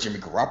 I heard of Jimmy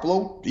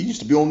Garoppolo. He used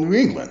to be on New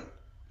England.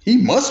 He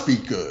must be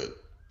good.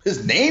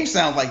 His name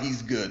sounds like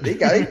he's good. They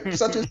got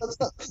such and such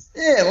stuff.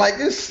 Yeah, like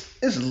it's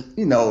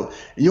you know,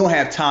 you don't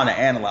have time to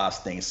analyze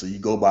things, so you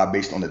go by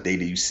based on the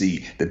data you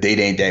see. The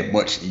data ain't that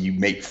much, and you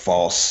make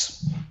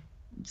false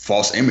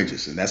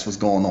images, and that's what's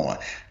going on.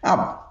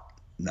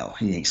 No,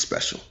 he ain't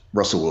special.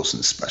 Russell Wilson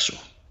is special.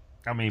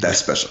 I mean, that's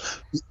special.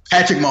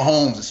 Patrick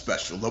Mahomes is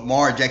special.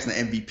 Lamar Jackson,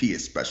 the MVP,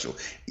 is special.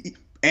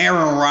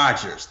 Aaron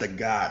Rodgers, the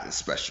God, is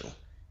special.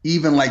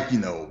 Even like, you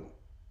know,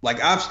 like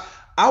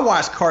I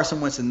watch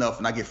Carson Wentz enough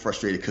and I get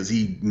frustrated because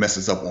he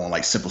messes up on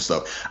like simple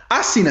stuff.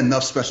 I've seen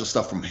enough special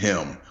stuff from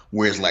him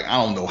where it's like, I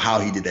don't know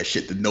how he did that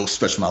shit to know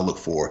special I look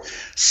for.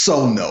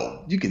 So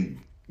no, you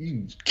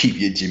keep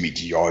your Jimmy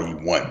G all you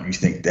want. You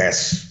think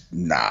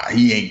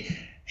he ain't.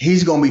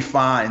 He's going to be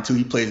fine until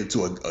he plays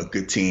into a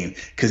good team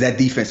because that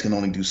defense can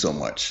only do so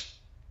much.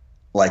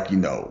 Like, you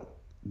know,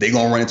 they're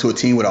going to run into a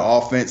team with an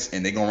offense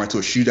and they're going to run into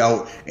a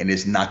shootout and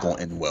it's not going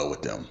to end well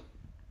with them.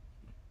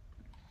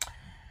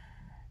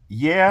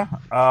 Yeah.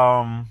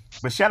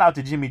 But shout out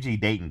to Jimmy G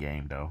dating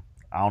game, though.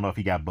 I don't know if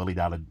he got bullied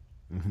out of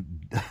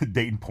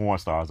dating porn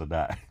stars or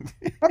not.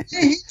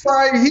 He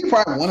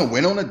probably want to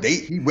win on a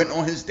date. He went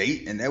on his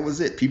date and that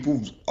was it.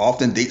 People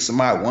often date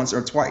somebody once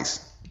or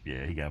twice.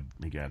 Yeah, he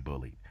got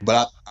bullied.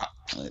 But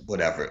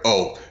whatever.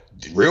 Oh,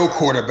 real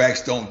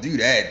quarterbacks don't do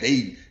that.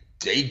 They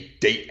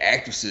date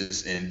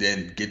actresses and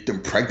then get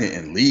them pregnant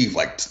and leave.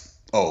 Like,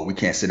 oh, we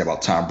can't say that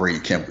about Tom Brady,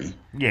 can we?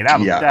 Yeah,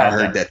 I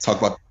heard that talk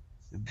about.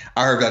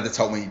 I heard that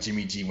talk when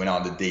Jimmy G went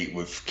on the date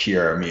with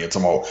Kiara and me and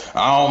talking about,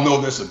 I don't know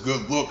if that's a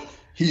good look.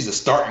 He's a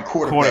starting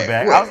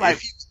quarterback. I was like,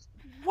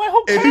 what?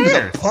 Who cares? If he was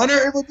a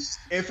punter,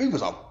 if he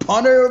was a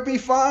punter, it would be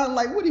fine.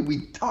 Like, what did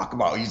we talk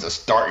about? He's a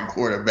starting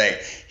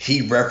quarterback.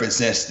 He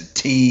represents the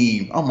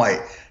team. I'm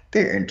like,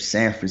 they're in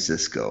San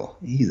Francisco.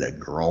 He's a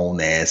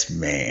grown ass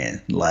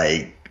man.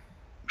 Like,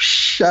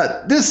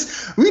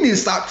 we need to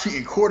stop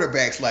treating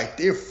quarterbacks like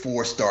they're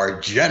 4-star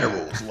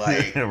generals.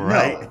 Like,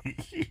 right. No.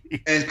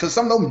 And because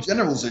some of them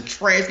generals are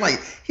trash.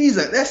 Like,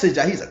 that's his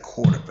job. He's a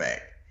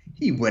quarterback.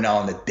 He went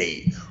on a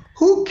date.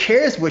 Who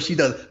cares what she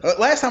does?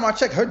 Last time I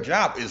checked, her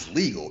job is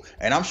legal.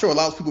 And I'm sure a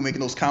lot of people making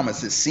those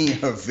comments have seen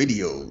her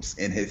videos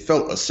and have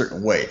felt a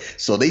certain way.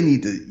 So they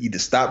need to either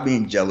stop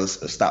being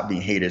jealous or stop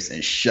being haters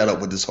and shut up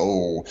with this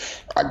whole,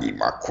 I need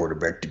my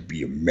quarterback to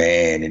be a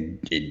man.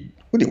 And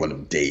what do you want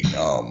to date?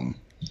 A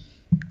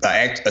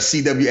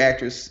CW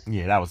actress.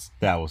 Yeah, that was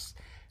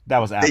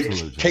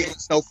absolutely. Caitlin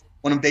Snow.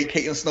 Want to date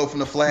Caitlin Snow from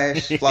The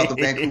Flash? Fly to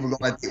Vancouver, go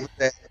on a date with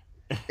that.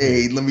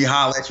 Hey, let me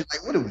holler at you.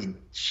 Like, what do we?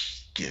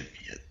 Give me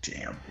a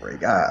damn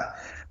break.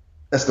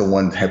 That's the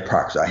one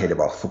hypocrisy I hate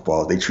about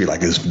football. They treat it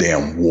like it's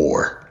damn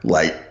war.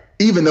 Like,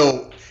 even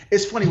though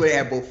it's funny when they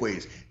have both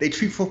ways. They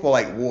treat football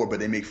like war, but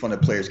they make fun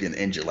of players getting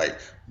injured. Like,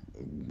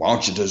 why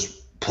don't you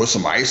just put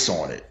some ice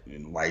on it?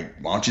 And like,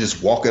 why don't you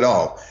just walk it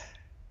off?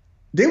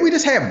 Didn't we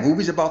just have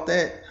movies about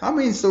that? How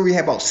many stories we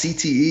have about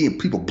CTE and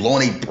people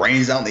blowing their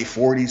brains out in their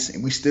 40s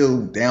and we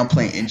still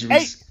downplaying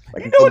injuries?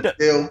 Hey,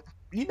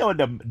 you know what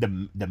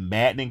the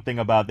maddening thing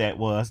about that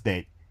was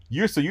that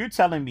you're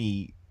telling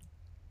me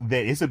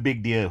that it's a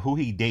big deal who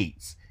he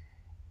dates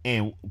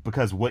and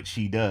because what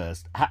she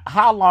does.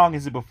 How long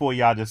is it before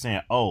y'all just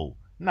saying, oh,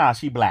 nah,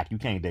 she black, you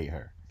can't date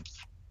her?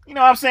 You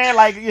know what I'm saying?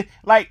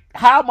 Like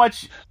how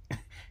much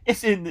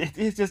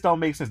it just don't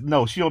make sense.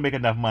 No, she don't make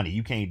enough money.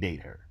 You can't date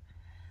her.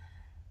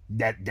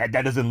 That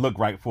doesn't look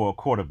right for a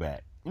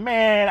quarterback.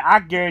 Man, I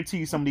guarantee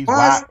you some of these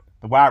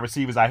wide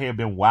receivers out here have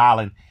been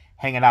wilding,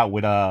 hanging out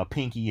with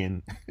Pinky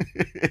and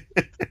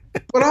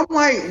But I'm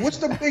like, what's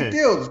the big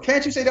deal?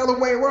 Can't you say the other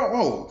way around?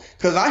 Oh,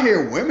 because I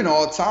hear women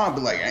all the time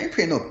be like, I ain't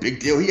paying no big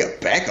deal. He a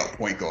backup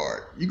point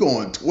guard. You go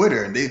on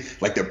Twitter and they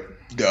like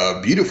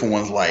the beautiful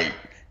ones like,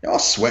 y'all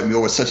sweat me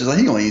over such as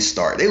he don't even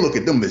start. They look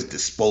at them as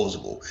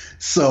disposable.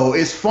 So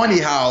it's funny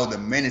how the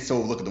men and so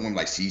look at the women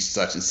like she's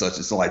such and such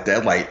and so like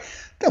that. Like,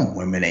 them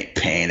women ain't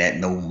paying that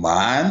no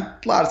mind.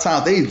 A lot of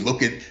times they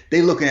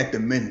looking at the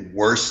men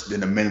worse than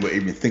the men would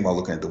even think about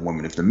looking at the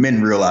women. If the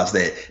men realize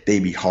that,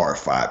 they'd be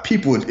horrified.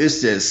 People,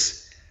 it's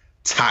just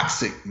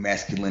toxic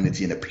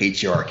masculinity and the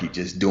patriarchy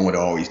just doing what they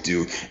always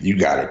do. You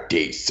gotta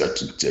date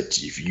such and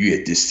such. If you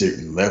at this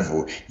certain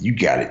level, you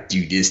gotta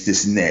do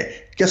this, and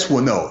that. Guess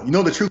what? No. You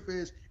know the truth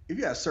is, if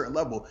you're at a certain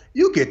level,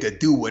 you get to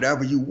do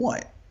whatever you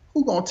want.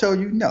 Who gonna tell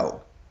you no?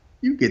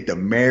 You get to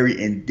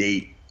marry and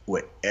date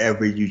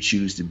whatever you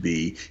choose to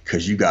be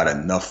because you got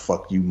enough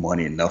fuck you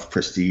money, enough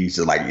prestige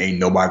that like ain't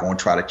nobody gonna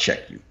try to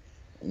check you.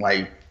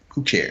 Like,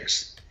 who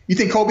cares? You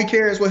think Kobe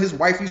cares what his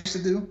wife used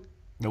to do?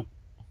 Nope.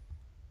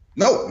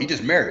 No, he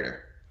just married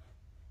her.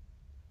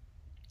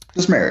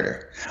 Just married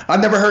her. I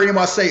never heard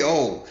anybody say,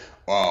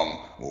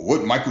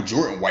 what Michael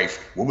Jordan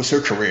wife, what was her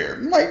career?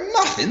 I'm like,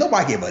 nothing.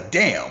 Nobody gave a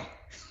damn.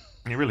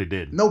 He really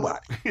did. Nobody.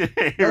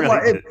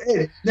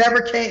 It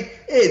never came.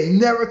 It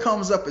never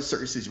comes up in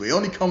certain situations. It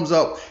only comes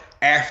up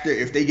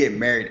if they get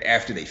married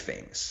after they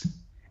famous,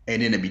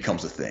 and then it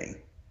becomes a thing.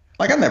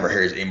 Like, I never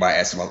heard anybody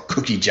ask about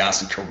Cookie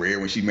Johnson's career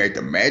when she married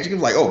to Magic. It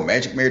was like, oh,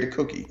 Magic married to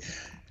Cookie.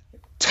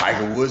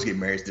 Tiger Woods get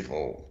married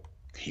to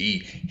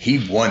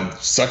he won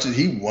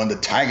the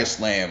Tiger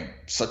Slam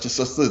such and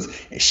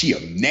such, and she a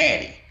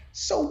nanny.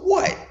 So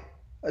what?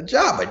 A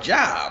job.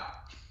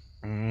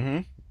 Mm-hmm.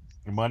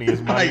 Money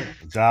is money.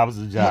 Like, job is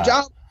a job.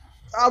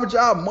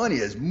 Job. Money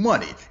is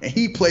money. And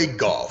he played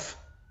golf.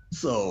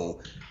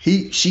 So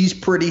she's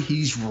pretty.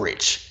 He's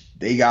rich.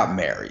 They got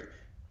married.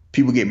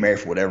 People get married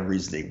for whatever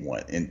reason they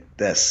want. And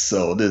that's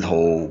so this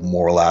whole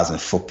moralizing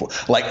football.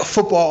 Like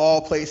football,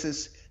 all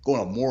places,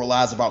 going to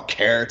moralize about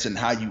character and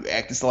how you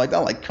act and stuff like that.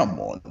 Like, come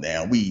on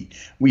now. We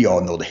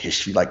all know the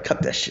history. Like,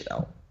 cut that shit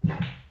out.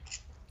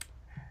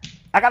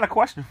 I got a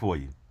question for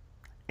you.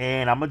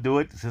 And I'm going to do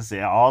it since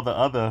all the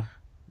other...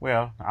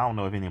 Well, I don't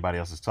know if anybody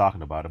else is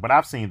talking about it, but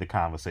I've seen the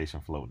conversation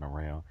floating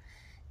around.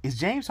 Is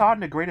James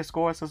Harden the greatest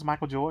scorer since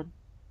Michael Jordan?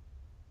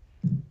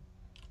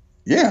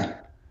 Yeah.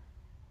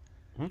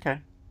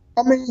 Okay.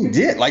 I mean,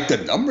 yeah, like the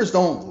numbers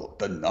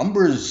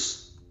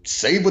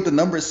say what the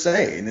numbers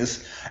say.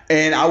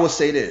 And I will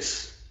say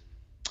this.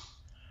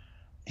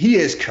 He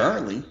is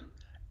currently,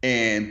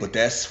 but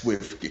that's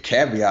with the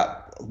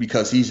caveat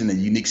because he's in a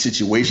unique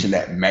situation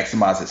that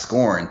maximizes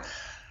scoring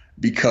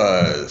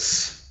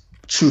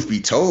truth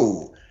be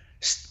told,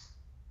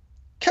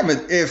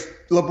 Kevin, if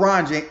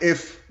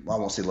I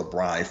won't say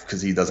LeBron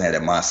because he doesn't have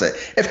that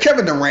mindset. If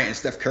Kevin Durant and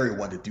Steph Curry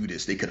wanted to do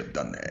this, they could have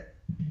done that.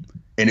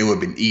 And it would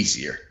have been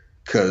easier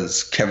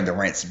because Kevin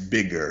Durant's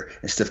bigger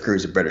and Steph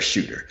Curry's a better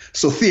shooter.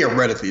 So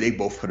theoretically, they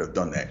both could have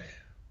done that.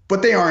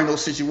 But they are in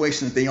those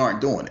situations, they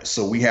aren't doing it.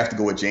 So we have to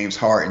go with James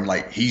Harden.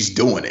 Like, he's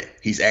doing it.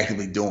 He's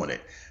actively doing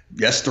it.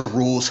 Yes, the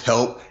rules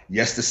help.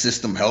 Yes, the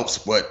system helps.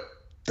 But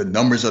the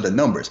numbers are the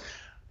numbers.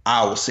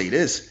 I will say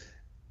this.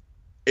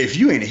 If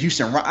you ain't a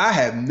Houston, I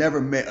have never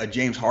met a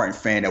James Harden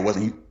fan that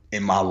wasn't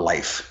in my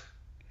life.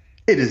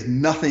 It is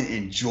nothing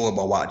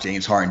enjoyable about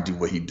James Harden do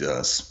what he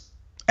does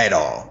at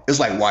all. It's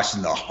like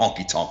watching the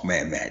Honky Tonk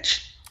Man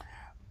match.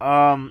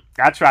 I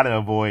try to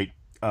avoid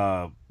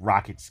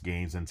Rockets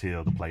games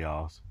until the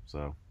playoffs.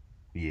 So,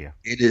 yeah.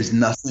 It is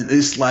nothing.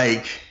 It's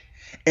like,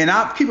 and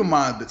I keep in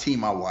mind the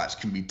team I watch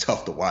can be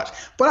tough to watch,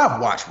 but I've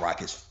watched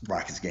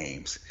Rockets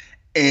games,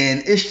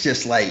 and it's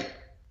just like,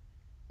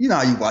 you know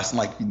how you watch them,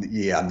 like,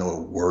 yeah, I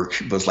know it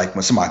worked, but it's like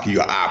when somebody give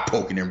you an eye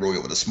poking and roll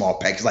it with a small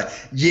pack, it's like,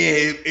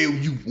 yeah,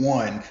 you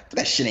won, but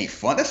that shit ain't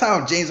fun. That's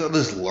how James is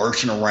just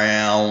lurching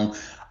around.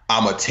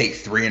 I'm going to take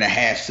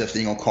 3.5 steps,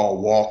 they ain't going to call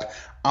a walk.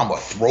 I'm going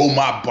to throw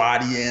my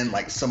body in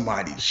like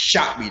somebody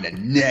shot me in the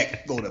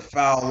neck, go to the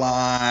foul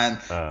line,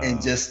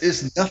 and just,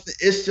 it's nothing.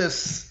 It's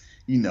just,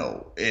 you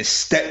know, it's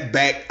step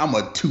back. I'm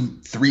a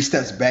 2-3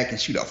 steps back and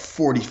shoot a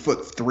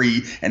 40-foot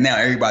three, and now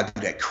everybody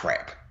do that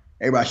crap.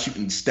 Everybody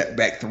shooting step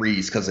back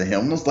threes because of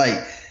him. It's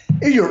like,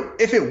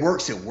 if it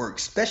works, it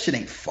works. That shit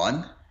ain't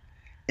fun.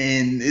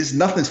 And it's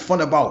nothing's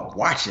fun about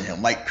watching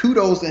him. Like,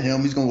 kudos to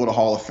him. He's going to go to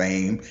Hall of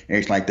Fame and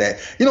everything like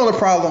that. You know the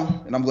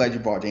problem, and I'm glad you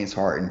brought James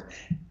Harden,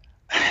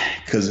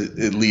 because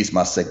it leads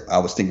my I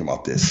was thinking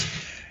about this.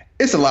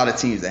 It's a lot of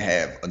teams that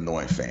have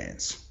annoying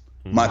fans.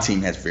 Mm-hmm. My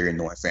team has very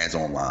annoying fans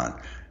online.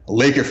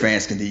 Laker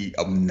fans can be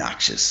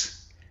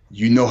obnoxious.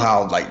 You know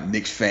how, like,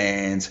 Knicks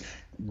fans,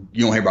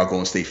 you don't hear about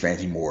Golden State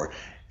fans anymore.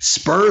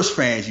 Spurs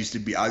fans I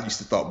used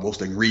to thought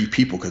most agreed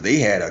people because they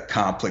had a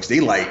complex. They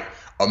like,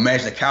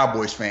 imagine the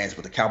Cowboys fans,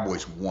 but the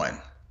Cowboys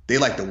won. They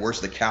like the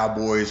worst of the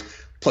Cowboys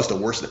plus the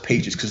worst of the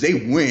Patriots because they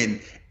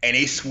win and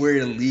they swear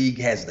the league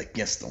has it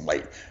against them.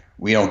 Like,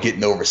 we don't get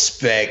no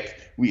respect.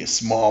 We a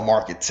small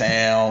market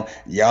town.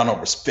 Y'all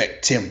don't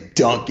respect Tim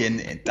Duncan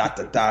and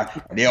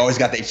And they always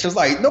got that. It's just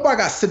like, nobody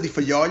got sympathy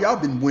for y'all. Y'all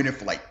been winning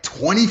for like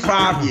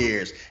 25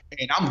 years.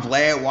 And I'm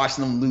glad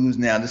watching them lose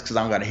now just because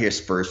I don't got to hear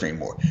Spurs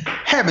anymore.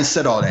 Having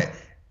said all that,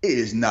 it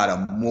is not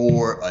a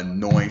more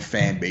annoying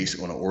fan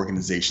base on an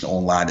organization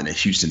online than the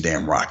Houston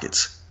damn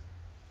Rockets.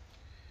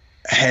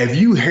 Have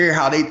you heard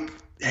how and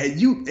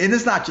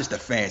it's not just the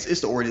fans,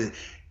 it's the organization.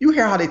 You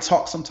hear how they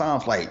talk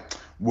sometimes like,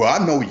 well,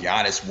 I know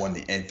Giannis won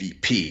the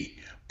MVP,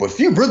 but if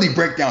you really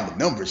break down the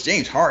numbers,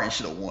 James Harden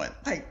should have won.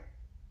 Like,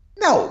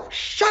 no,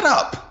 shut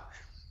up.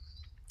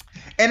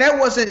 And that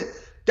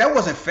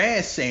wasn't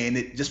fans saying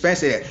it, just fans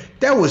saying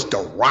that was the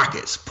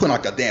Rockets putting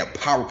out the damn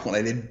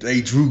PowerPoint. Like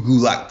they Drew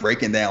Gulak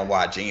breaking down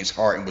why James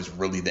Harden was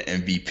really the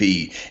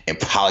MVP and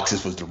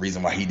Polixis was the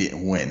reason why he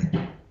didn't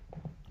win.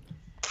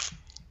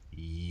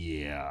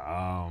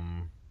 Yeah,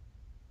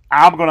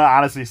 I'm gonna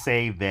honestly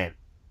say that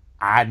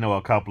I know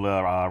a couple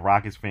of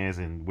Rockets fans,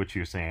 and what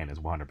you're saying is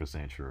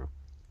 100% true.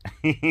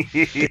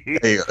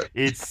 They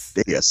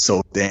are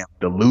so damn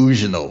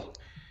delusional.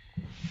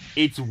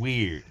 It's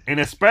weird, and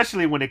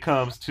especially when it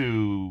comes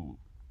to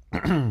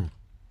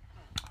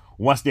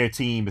once their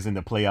team is in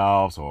the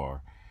playoffs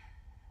or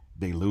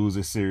they lose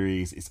a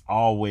series, it's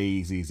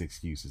always these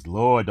excuses.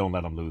 Lord, don't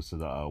let them lose to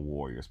the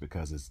Warriors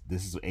because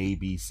this is A,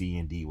 B, C,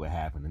 and D what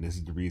happened, and this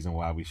is the reason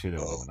why we should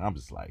have won. I'm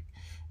just like,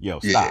 yo,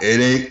 stop. Yeah, it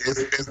ain't.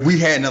 If we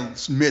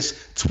hadn't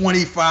missed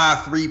 25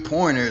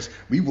 3-pointers,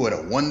 we would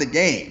have won the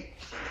game.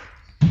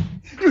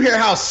 You hear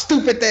how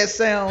stupid that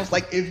sounds?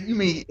 Like, if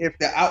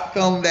the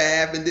outcome that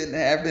happened didn't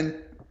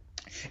happen,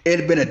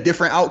 it'd have been a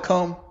different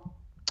outcome.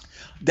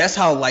 That's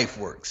how life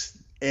works.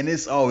 And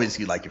it's always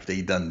like, if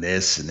they done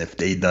this and if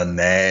they done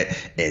that,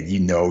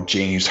 and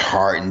James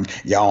Harden,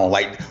 y'all don't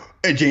like,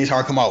 and James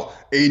Harden come out,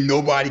 ain't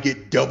nobody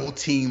get double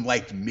teamed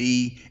like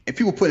me. And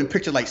people put in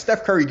pictures like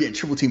Steph Curry getting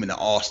triple team in the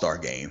All-Star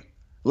game.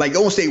 Like,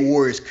 Golden State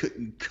Warriors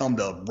couldn't come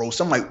to roast.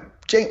 I'm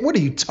like, James, what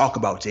do you talk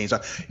about, James?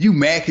 You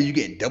mad because you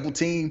getting double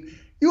teamed?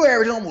 You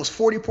average almost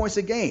 40 points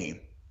a game.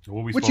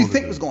 What you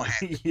think was going to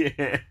happen?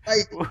 Yeah.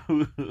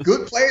 Like,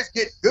 good players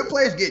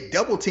get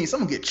double teamed.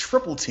 Some get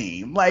triple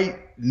teamed.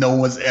 Like, no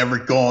one's ever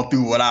gone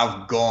through what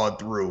I've gone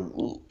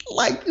through.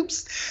 Like,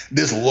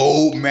 this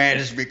load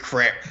management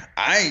crap.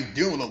 I ain't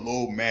doing a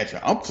load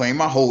management. I'm playing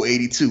my whole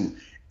 82.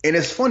 And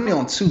it's funny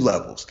on two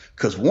levels.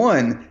 Because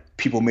one,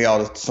 people may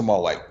all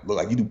somehow like, look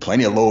like you do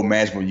plenty of load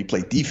management when you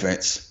play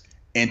defense.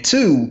 And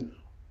two,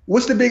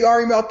 what's the big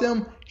argument about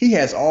them? He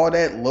has all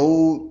that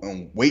load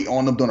and weight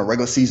on him during the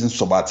regular season.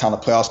 So by the time the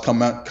playoffs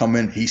come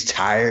in, he's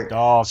tired.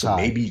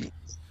 Maybe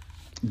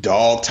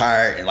dog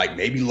tired and like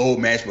maybe load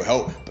match will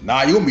help. But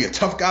nah, you're gonna be a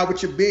tough guy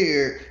with your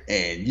beard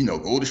and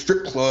go to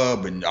strip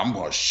club and I'm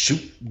gonna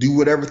do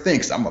whatever thing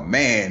because I'm a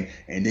man,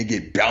 and then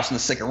get bounced in the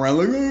second round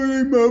like, oh,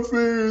 ain't my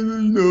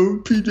fan,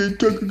 PJ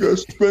Tucker got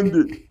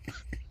suspended.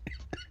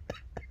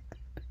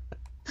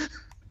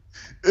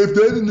 if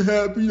that didn't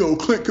happen,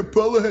 Clint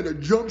Capella had a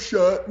jump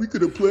shot. We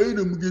could have played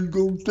him against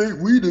Golden State.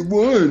 We'd have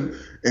won.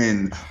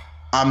 And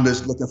I'm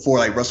just looking for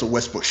like Russell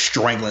Westbrook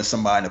strangling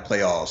somebody in the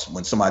playoffs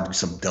when somebody do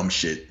some dumb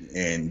shit,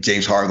 and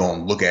James Harden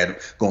gonna look at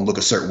it, gonna look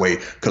a certain way.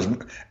 Because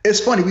it's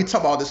funny, we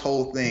talk about this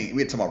whole thing.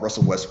 We talk about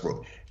Russell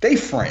Westbrook. They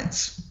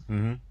friends.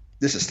 Mm-hmm.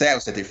 This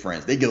established that they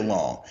friends. They get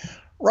along.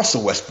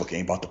 Russell Westbrook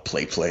ain't about to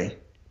play.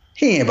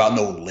 He ain't about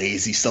no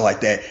lazy stuff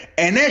like that.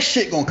 And that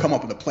shit gonna come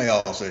up in the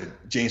playoffs. And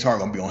James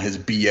Harden gonna be on his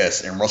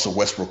BS, and Russell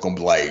Westbrook gonna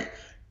be like,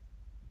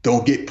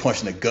 "Don't get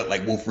punched in the gut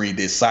like Wolverine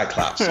did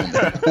Cyclops on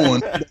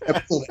the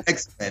episode of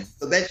X-Men."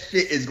 So that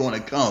shit is gonna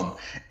come,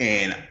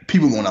 and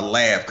people gonna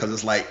laugh because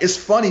it's like, it's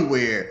funny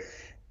where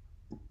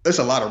there's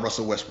a lot of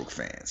Russell Westbrook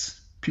fans.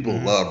 People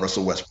love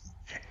Russell Westbrook.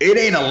 It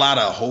ain't a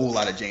whole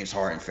lot of James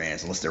Harden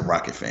fans unless they're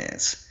Rocket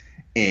fans.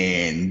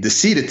 And to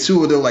see the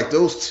two of them, like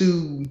those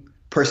two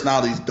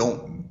personalities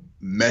don't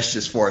mesh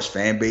as far as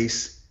fan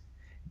base,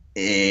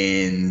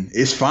 and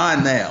it's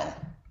fine now.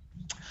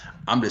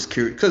 I'm just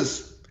curious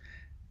because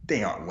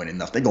they aren't winning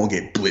enough. They're gonna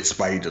get blitzed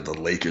by either the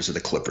Lakers or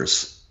the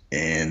Clippers,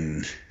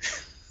 and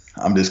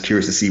I'm just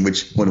curious to see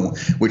which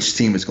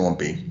team it's gonna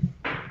be.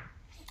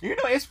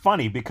 It's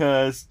funny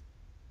because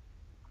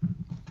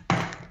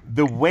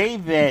the way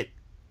that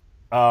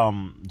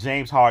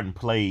James Harden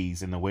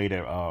plays and the way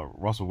that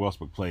Russell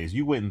Westbrook plays,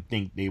 you wouldn't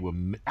think they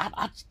would.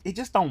 It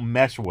just don't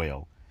mesh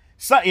well.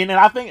 So, and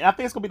I think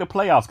it's gonna be the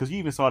playoffs because you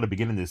even saw at the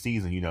beginning of the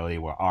season, they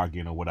were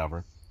arguing or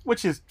whatever,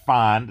 which is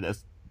fine.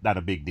 That's not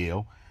a big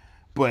deal.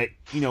 But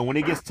when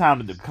it gets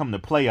time to come to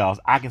playoffs,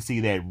 I can see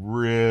that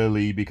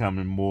really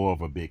becoming more of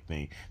a big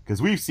thing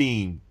because we've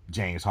seen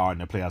James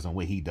Harden in the playoffs and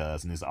what he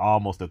does, and it's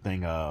almost a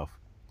thing of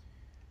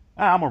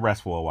I'm gonna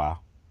rest for a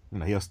while.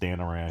 He'll stand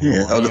around.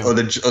 Yeah, or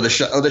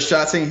the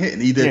shots ain't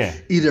hitting.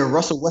 Either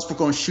Russell Westbrook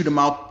gonna shoot him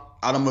out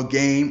of a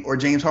game, or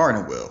James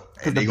Harden will,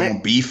 and they're gonna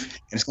beef,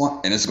 and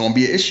it's gonna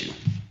be an issue.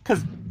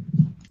 Because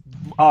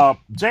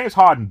James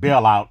Harden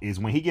bailout is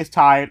when he gets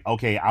tired.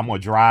 Okay, I'm gonna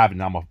drive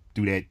and I'm gonna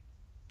do that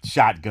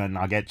shotgun.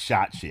 I'll get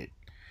shot shit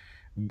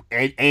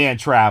and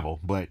travel,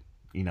 but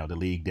the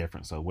league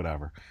different, so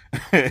whatever.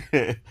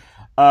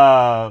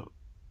 I'm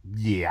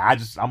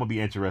gonna be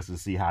interested to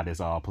see how this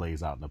all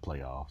plays out in the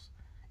playoffs.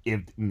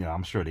 If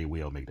I'm sure they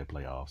will make the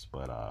playoffs,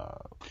 but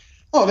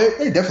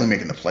they definitely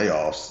making the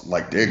playoffs.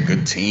 Like, they're a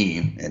good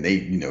team, and they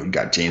you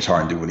got James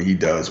Harden do what he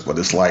does, but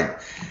it's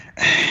like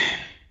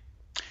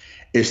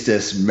it's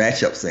just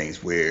matchup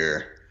things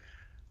where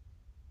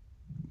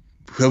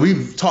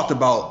we've talked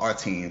about our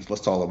teams.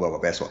 Let's talk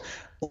about basketball.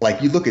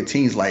 Like, you look at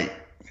teams like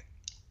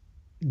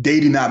they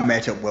do not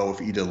match up well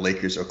with either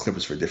Lakers or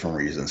Clippers for different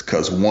reasons.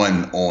 Because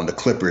one, on the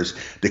Clippers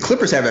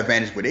have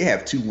advantage where they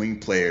have two wing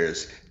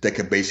players that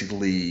could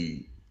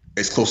basically,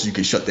 as close as you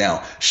can shut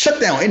down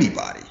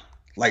anybody.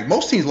 Like,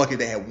 most teams lucky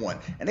they have one,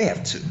 and they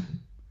have two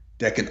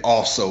that can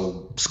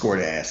also score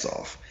their ass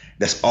off.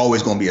 That's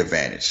always going to be an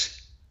advantage.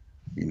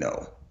 You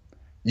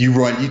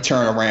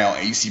turn around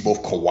and you see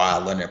both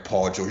Kawhi Leonard and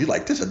Paul George. You're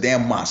like, this is a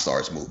damn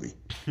Monstars movie.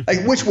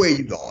 Like, which way are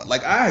you going?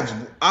 Like,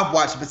 I've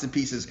watched bits and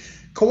pieces.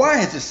 Kawhi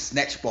has just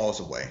snatched balls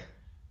away.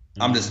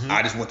 I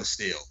just want to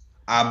steal.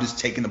 I'm just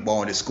taking the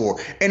ball and just score.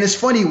 And it's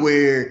funny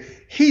where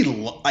he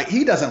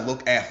doesn't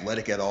look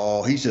athletic at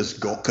all. He's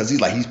just because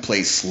he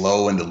plays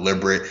slow and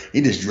deliberate.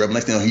 He just dribbling.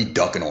 Next thing you know, he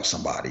dunking on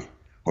somebody,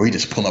 or he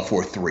just pulling up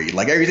for a three.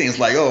 Like, everything is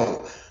like,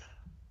 oh,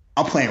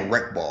 I'm playing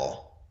rec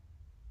ball,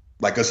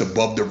 like it's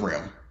above the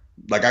rim.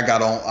 Like,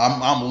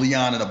 I'm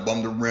Leon and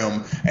above the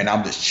rim, and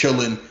I'm just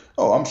chilling.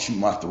 Oh, I'm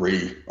shooting my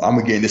three. I'm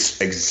gonna get in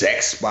this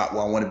exact spot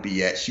where I want to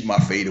be at. Shoot my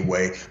fade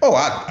away. Oh,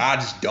 I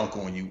just dunk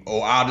on you.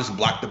 Oh, I'll just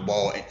block the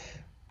ball.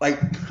 Like,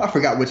 I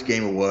forgot which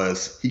game it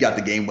was. He got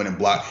the game-winning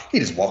block. He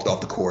just walked off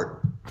the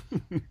court.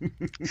 He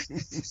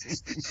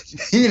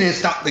didn't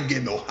stop to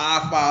get no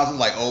high fives. I was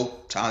like,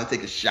 oh, time to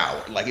take a shower.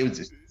 Like, it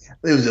was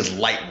just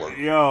light work.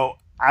 Yo,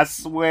 I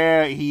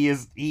swear he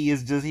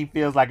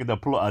feels like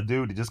a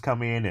dude to just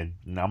come in and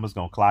I'm just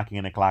gonna clock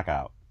in and clock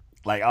out.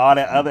 Like, all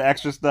that other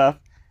extra stuff,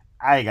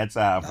 I ain't got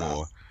time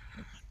for.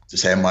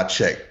 Just had my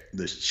check,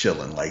 just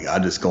chilling. Like, I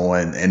just go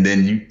in, and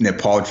then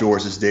Paul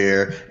George is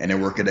there, and they're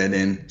working that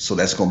in. So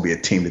that's going to be a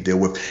team to deal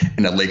with.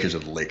 And the Lakers are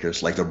the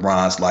Lakers. Like,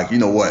 LeBron's like, you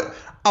know what?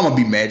 I'm going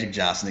to be Magic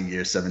Johnson in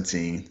year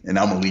 17, and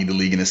I'm going to lead the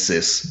league in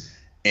assists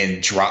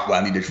and drop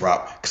what I need to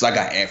drop because I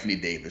got Anthony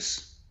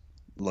Davis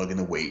lugging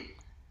the weight.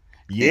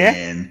 Yeah.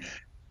 And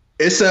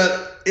it's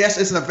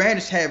an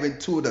advantage having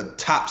two of the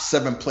top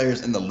 7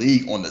 players in the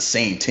league on the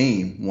same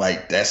team.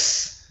 Like,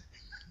 that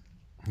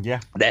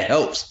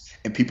helps.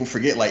 And people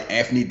forget, like,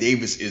 Anthony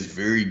Davis is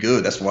very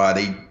good. That's why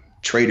they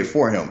traded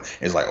for him.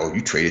 It's like, oh, you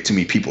traded too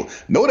many people.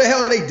 No, the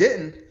hell they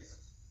didn't.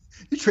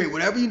 You trade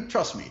whatever you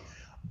trust me.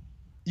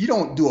 You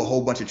don't do a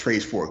whole bunch of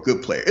trades for a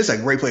good player. It's a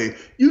great player.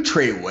 You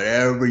trade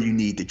whatever you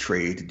need to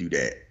trade to do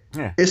that.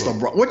 Yeah, it's cool.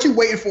 LeBron. What you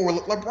waiting for?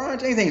 LeBron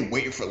James ain't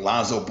waiting for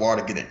Lonzo Ball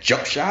to get a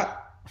jump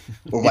shot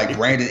or like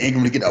Brandon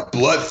Ingram to get a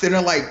blood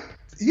thinner. Like,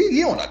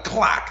 he on a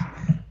clock.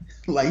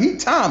 Like,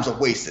 times are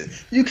wasted.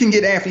 You can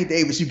get Anthony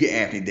Davis, you get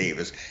Anthony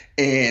Davis.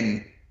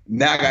 And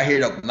Now I got to hear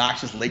the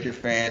obnoxious Laker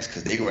fans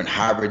because they were in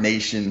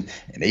hibernation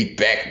and they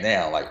back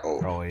now. Like,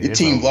 oh, your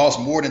team lost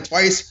more than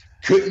twice.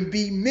 Couldn't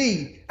be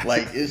me.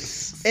 Like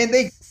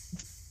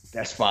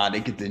that's fine.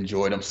 They get to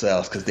enjoy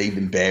themselves because they've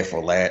been bad for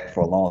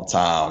a long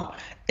time.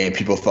 And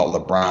people thought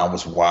LeBron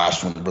was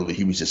washed when really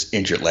he was just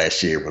injured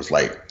last year. It was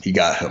like he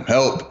got him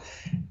help.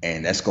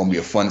 And that's going to be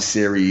a fun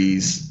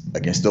series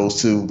against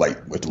those two, like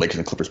with the Lakers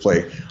and Clippers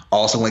play.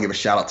 Also want to give a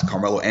shout out to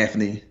Carmelo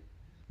Anthony.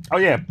 Oh,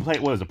 yeah.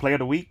 What is it, Player of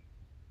the Week?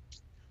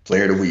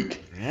 Player of the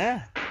Week.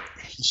 Yeah.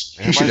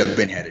 He should have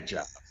had a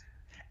job.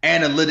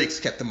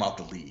 Analytics kept him out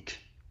the league.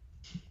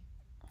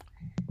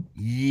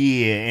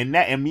 Yeah,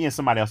 and me and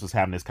somebody else was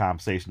having this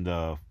conversation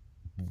of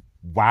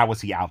why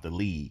was he out the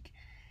league?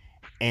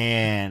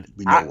 And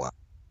we know why.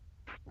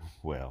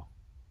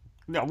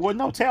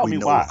 Tell me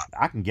why.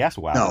 I can guess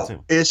why.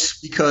 No,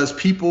 it's because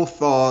people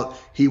thought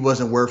he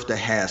wasn't worth the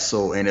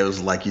hassle, and it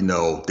was like,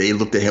 they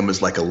looked at him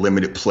as like a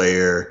limited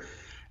player,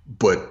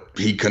 but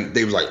he couldn't.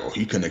 They was like,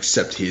 he couldn't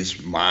accept his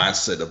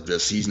mindset of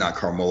this. He's not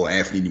Carmelo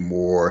Anthony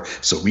anymore,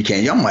 so we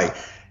can't. I'm like,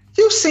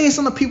 you've seen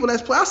some of the people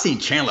that's play. I've seen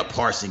Chandler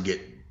Parsons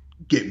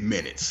get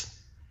minutes.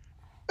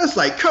 It's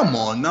like, come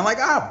on now. Like,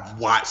 I've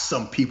watched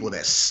some people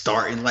that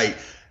starting like.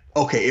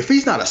 Okay, if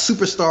he's not a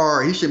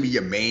superstar, he shouldn't be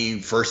your main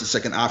first and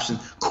second option.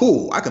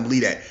 Cool, I can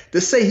believe that.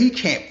 To say he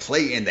can't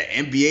play in the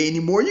NBA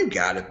anymore, you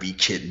gotta be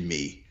kidding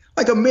me.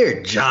 Like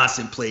Amir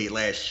Johnson played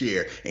last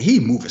year, and he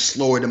moving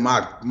slower than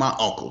my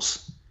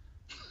uncles.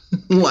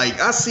 Like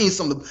I've seen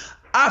some of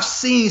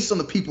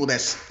the people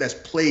that's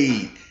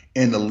played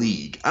in the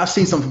league. I've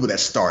seen some people that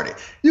started.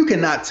 You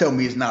cannot tell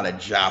me it's not a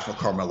job for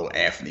Carmelo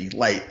Anthony.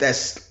 Like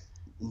that's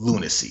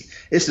lunacy.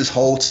 It's this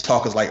whole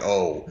talk is like,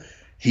 oh,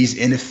 he's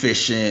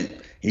inefficient.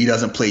 He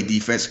doesn't play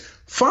defense.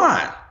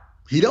 Fine.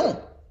 He don't.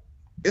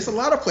 It's a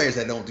lot of players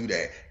that don't do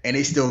that, and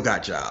they still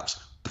got jobs.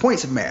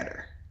 Points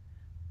matter.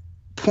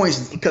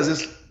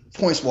 Because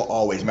points will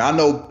always matter. I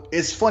know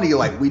it's funny,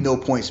 like, we know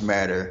points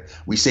matter.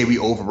 We say we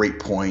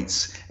overrate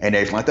points and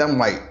everything like that. I'm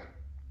like,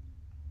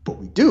 but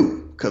we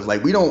do. Because,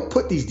 like, we don't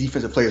put these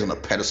defensive players on a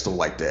pedestal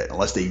like that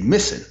unless they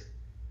missing.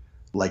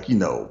 Like,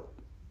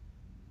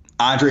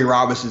 Andre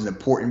Robertson is an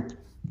important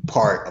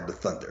part of the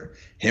Thunder.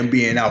 Him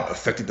being out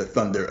affected the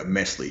Thunder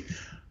immensely.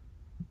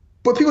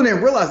 But people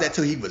didn't realize that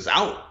till he was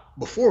out.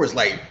 Before it was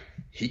like,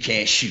 he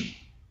can't shoot.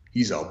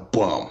 He's a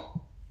bum.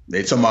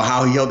 They talking about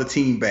how he held the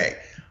team back.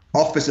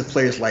 Offensive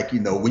players like,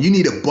 when you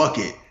need a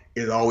bucket,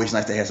 it's always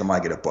nice to have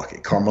somebody get a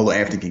bucket. Carmelo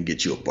Anthony can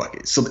get you a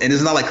bucket. So, and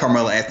it's not like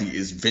Carmelo Anthony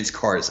is Vince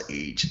Carter's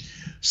age.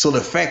 So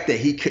the fact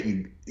that he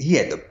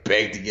had to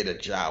beg to get a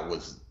job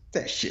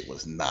that shit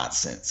was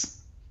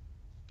nonsense.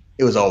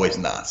 It was always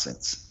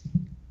nonsense.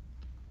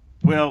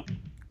 Well,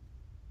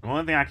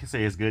 one thing I can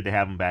say is good to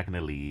have him back in the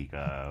league.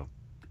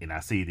 And I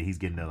see that he's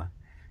getting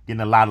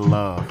a lot of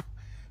love.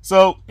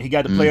 So he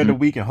got the Player of the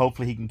Week, and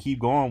hopefully he can keep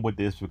going with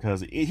this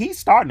because he's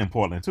starting in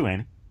Portland too,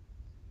 ain't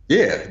he?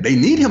 Yeah, they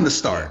need him to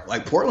start.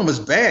 Like Portland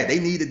was bad; they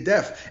needed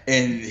depth,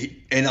 and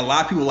a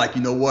lot of people were like,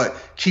 you know what?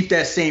 Keep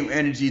that same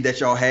energy that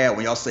y'all had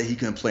when y'all say he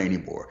couldn't play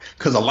anymore.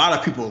 Because a lot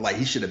of people were like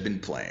he should have been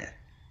playing,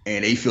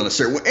 and they feel a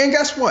certain way. And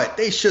guess what?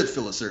 They should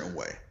feel a certain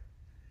way.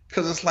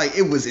 Because it's like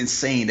it was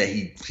insane that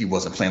he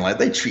wasn't playing. Like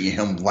they treated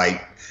him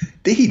like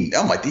did he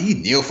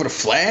kneel for the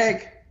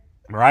flag?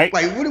 Right.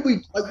 Like what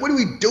are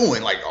we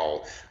doing? Like,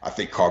 oh, I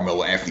think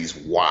Carmelo Anthony's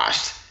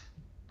washed.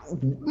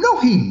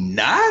 No, he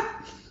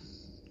not.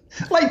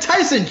 Like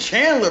Tyson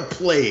Chandler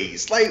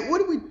plays. Like,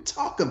 what are we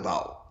talking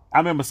about? I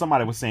remember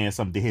somebody was saying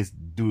something.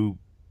 Did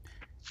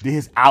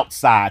his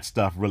outside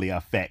stuff really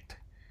affect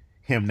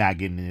him not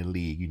getting in the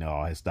league?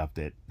 All his stuff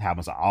that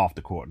happens off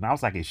the court. And I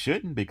was like, it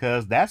shouldn't,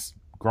 because that's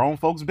grown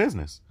folks'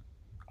 business.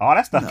 All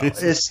that stuff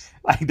is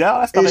like that.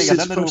 All that stuff ain't got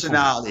nothing to do with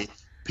personality.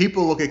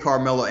 People look at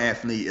Carmelo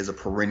Anthony as a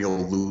perennial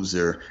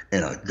loser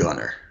and a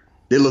gunner.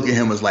 They look at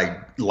him as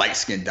like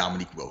light-skinned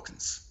Dominique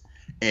Wilkins.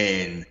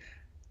 And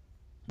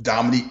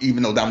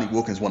even though Dominique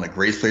Wilkins is one of the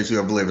greatest players who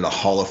ever lived, in a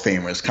Hall of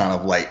Famer, it's kind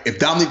of like if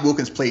Dominique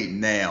Wilkins played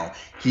now,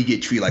 he'd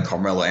get treated like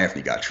Carmelo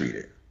Anthony got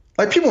treated.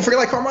 Like people forget,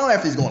 like Carmelo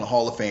Anthony's going to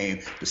Hall of Fame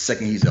the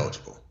second he's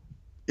eligible.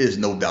 There's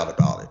no doubt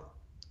about it.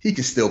 He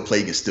can still play,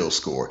 he can still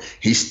score.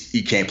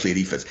 He can't play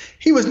defense.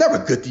 He was never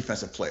a good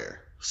defensive player.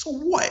 So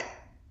what?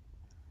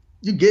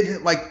 You get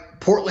him, like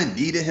Portland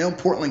needed him.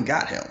 Portland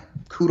got him.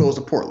 Kudos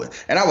to Portland.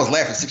 And I was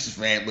laughing Sixers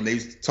fan when they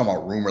was talking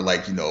about rumor,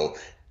 like,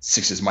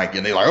 Sixers might get,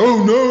 and they like,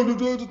 oh no,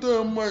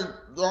 I'm like,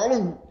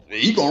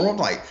 he gonna run.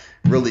 Like,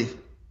 really?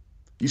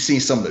 You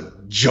seen some of the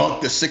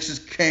junk the Sixers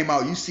came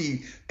out. You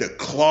see the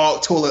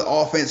clogged toilet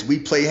offense we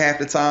play half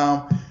the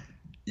time.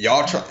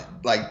 Y'all try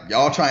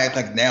to act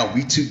like now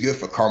we too good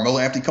for Carmelo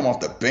Anthony come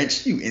off the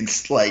bench.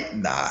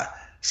 Nah.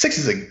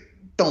 Sixers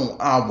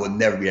I will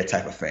never be that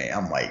type of fan.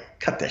 I'm like,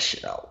 cut that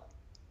shit out.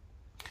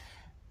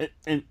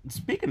 And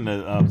speaking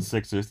of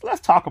Sixers,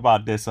 let's talk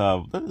about this. This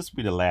will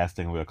be the last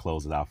thing. We'll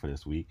close it out for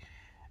this week.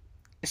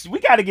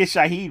 We got to get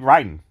Shaheed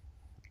writing.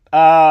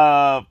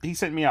 He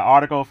sent me an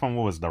article from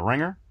The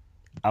Ringer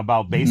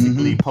about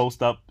basically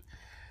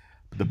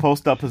the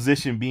post up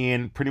position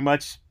being pretty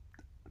much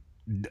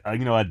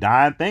a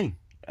dying thing.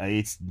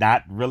 It's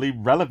not really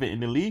relevant in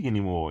the league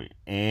anymore.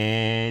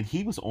 And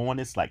he was on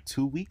this like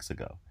 2 weeks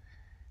ago.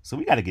 So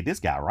we got to get this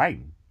guy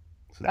writing.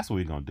 So that's what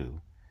we're gonna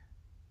do.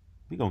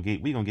 We gonna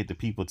get the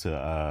people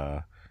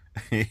to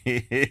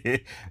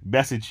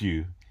message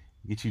you,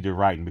 get you to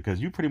writing,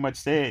 because you pretty much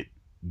said,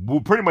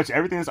 pretty much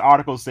everything this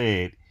article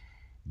said.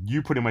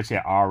 You pretty much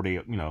had already,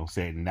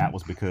 said, and that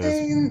was because.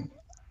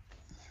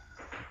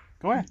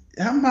 Go ahead.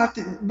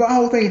 My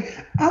whole thing.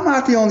 I'm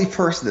not the only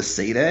person to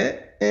say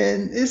that,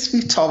 and it's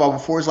we've talked about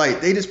before. It's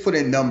like they just put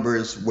in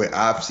numbers where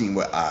I've seen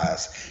with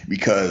eyes,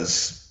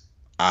 because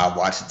I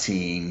watch a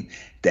team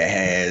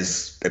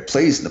that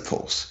plays in the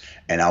post,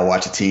 and I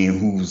watch a team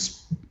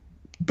whose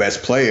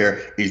best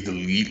player is the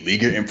lead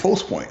leaguer in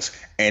post points,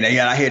 and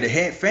then I hear the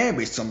fan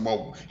base talking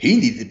about he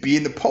needed to be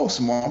in the post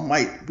more. I'm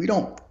like,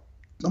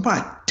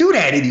 nobody do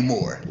that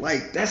anymore.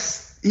 Like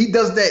he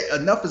does that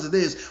enough as it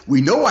is.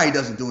 We know why he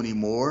doesn't do it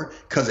anymore,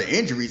 because of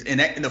injuries. And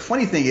the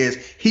funny thing is,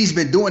 he's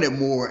been doing it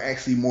more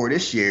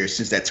this year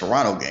since that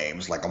Toronto game.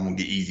 It's like, I'm going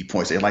to get easy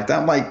points and like that.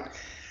 I'm like,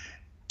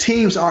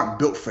 teams aren't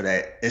built for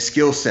that, and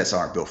skill sets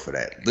aren't built for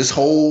that.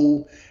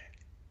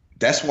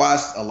 That's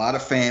why a lot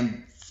of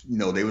fans,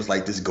 they was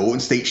like this Golden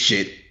State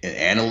shit,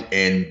 and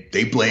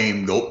they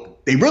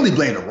really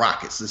blame the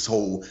Rockets. This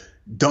whole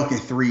dunking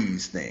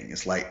threes thing.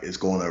 It's like it's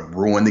going to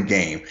ruin the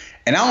game.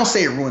 And I don't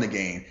say it ruined the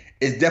game.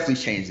 It definitely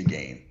changed the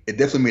game. It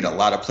definitely made a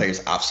lot of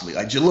players obsolete.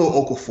 Like Jahlil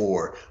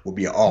Okafor would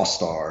be an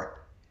all-star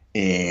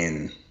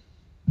in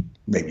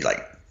maybe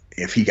like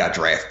if he got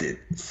drafted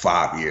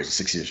 5 years or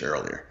 6 years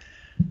earlier.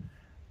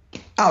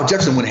 Al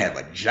Jefferson wouldn't have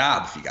a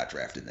job if he got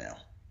drafted now.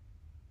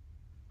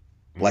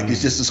 Like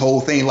it's just this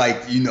whole thing.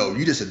 Like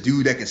you just a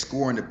dude that can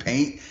score in the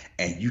paint,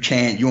 and you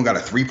don't got a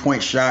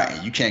 3-point shot,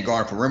 and you can't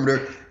guard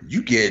perimeter.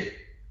 You get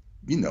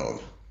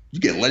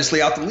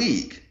legislated out the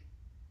league.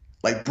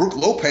 Like Brook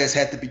Lopez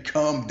had to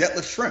become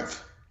Detlef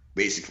Schrempf,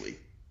 basically.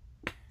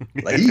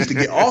 Like he used to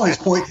get all his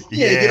points.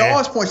 Yeah, get all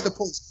his points to the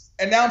post.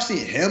 And now I'm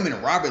seeing him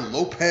and Robert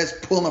Lopez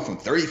pulling up from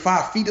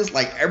 35 feet. It's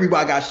like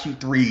everybody got to shoot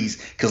threes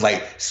because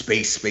like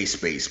space.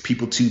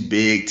 People too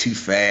big, too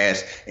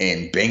fast,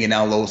 and banging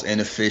down lows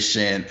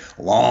inefficient.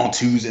 Long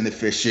twos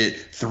inefficient.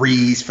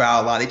 Threes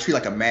foul line. They treat it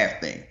like a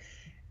math thing.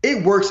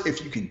 It works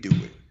if you can do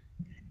it.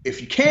 If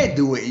you can't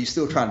do it and you're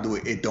still trying to do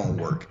it, it don't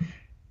work.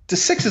 The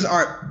Sixers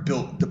aren't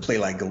built to play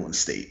like Golden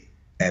State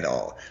at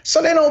all.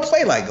 So they don't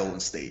play like Golden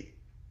State.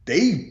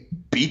 They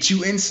beat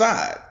you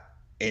inside.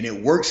 And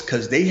it works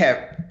because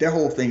their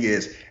whole thing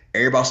is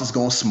everybody else is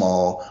going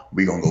small.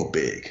 We're going to go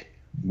big.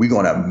 We're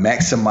going to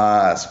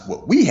maximize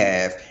what we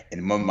have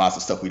and minimize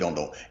the stuff we don't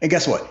know. And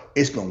guess what?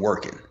 It's been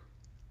working.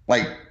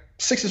 Like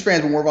Sixers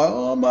fans been worried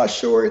about, I'm not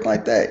sure, it's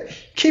like that.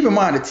 Keep in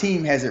mind, the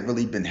team hasn't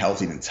really been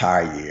healthy the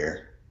entire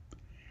year.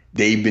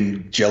 They've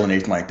been gelling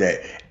everything like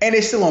that. And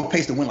they're still on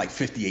pace to win like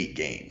 58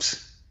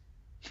 games.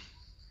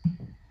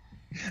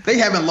 They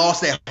haven't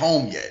lost at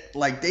home yet.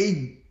 Like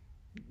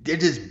they're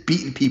just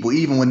beating people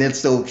even when they're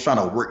still trying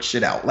to work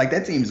shit out. Like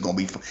that team is going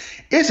to be fun.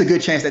 It's a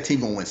good chance that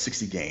team going to win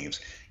 60 games.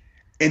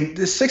 And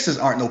the Sixers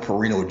aren't no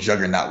perennial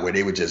juggernaut where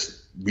they would just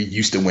be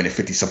used to winning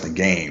 50-something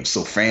games.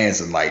 So fans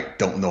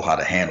don't know how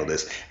to handle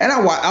this. And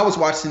I was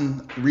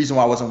watching, the reason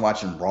why I wasn't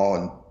watching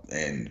Raw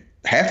and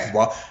half of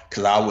Raw,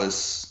 because I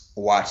was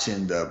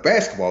watching the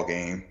basketball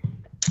game.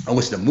 I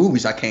watched the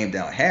movies. I came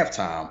down at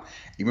halftime.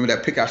 You remember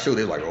that pick I showed?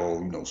 They were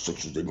like,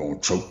 Sixers, they're going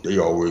to choke. They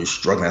always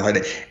struggling like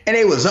that. And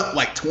it was up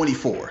like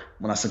 24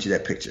 when I sent you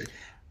that picture.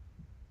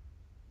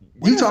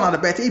 Utah not a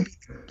bad team.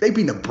 They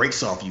beat the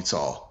brakes off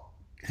Utah.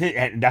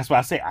 And that's why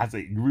I say,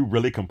 we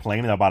really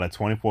complaining about a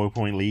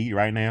 24-point lead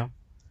right now?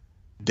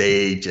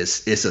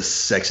 It's a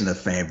section of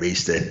fan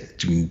base that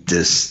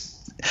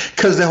just,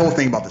 because the whole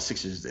thing about the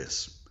Sixers is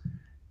this.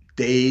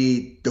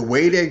 The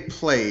way they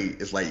play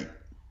is like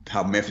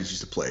how Memphis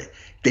used to play.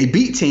 They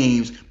beat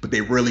teams, but they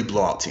really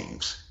blow out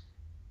teams.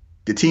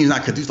 The team's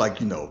not conducive,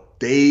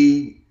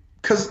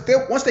 because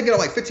once they get up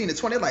like 15 to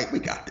 20, they're like, we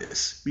got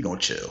this. We gonna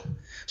chill.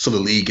 So the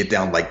league get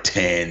down like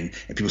 10,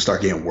 and people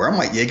start getting worried. I'm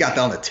like, yeah, it got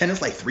down to 10.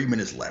 It's like 3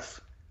 minutes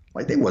left.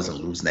 Like they weren't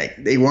losing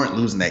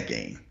that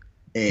game.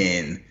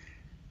 And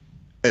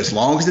as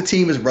long as the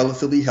team is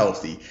relatively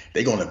healthy,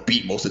 they're gonna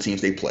beat most of the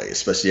teams they play,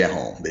 especially at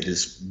home. They're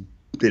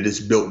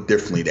just built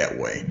differently that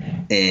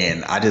way.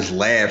 And I just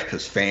laugh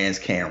because fans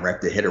can't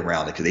wrap their head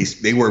around it because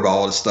they worry about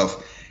all this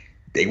stuff.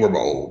 They worry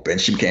about, Ben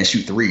Simmons can't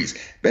shoot threes.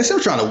 Ben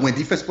Simmons trying to win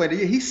Defensive Player of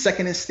the Year. He's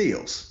second in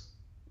steals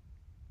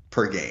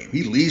per game.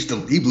 He leads the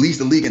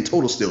league in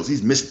total steals.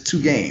 He's missed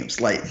 2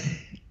 games. Like,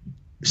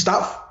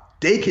 stop.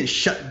 They can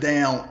shut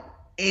down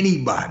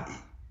anybody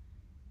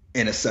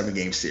in a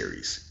 7-game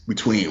series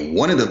between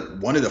one of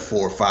the 4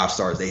 or 5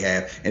 stars they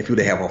have and people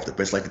they have off the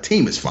bench. Like, the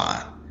team is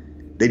fine.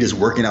 They just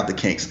working out the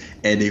kinks,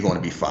 and they're going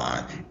to be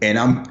fine.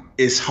 And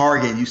it's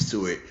hard getting used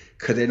to it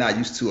because they're not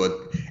used to it.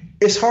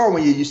 It's hard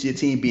when you're used to your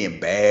team being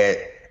bad,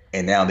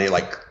 and now they're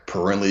like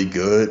perennially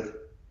good.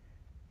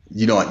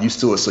 You're not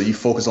used to it, so you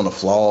focus on the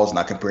flaws,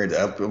 not compared to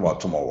other.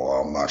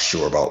 I'm not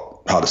sure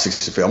about how the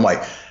Sixers feel. I'm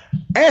like,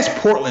 ask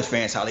Portland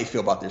fans how they feel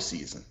about their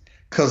season,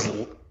 because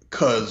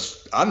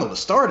Because I know the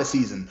start of the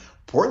season,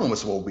 Portland was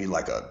supposed to be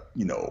like a,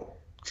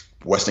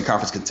 Western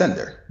Conference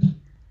contender.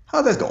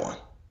 How's that going?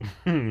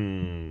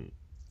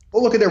 Go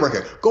look at their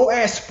record. Go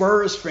ask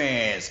Spurs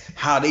fans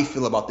how they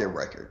feel about their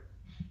record.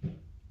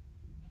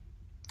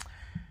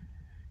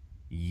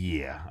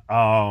 Yeah.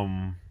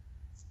 I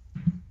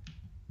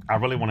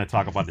really want to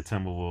talk about the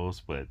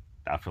Timberwolves, but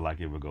I feel like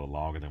it would go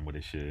longer than what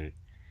it should.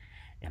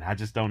 And I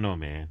just don't know,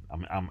 man.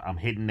 I'm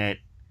hitting that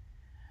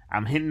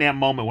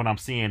moment when I'm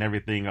seeing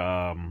everything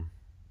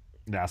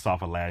that I saw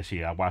for last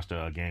year. I watched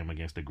a game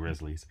against the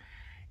Grizzlies,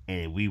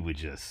 and we were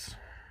just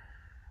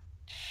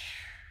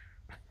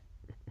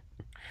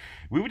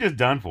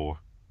done for.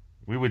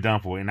 We were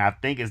done for. And I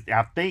think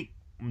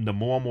the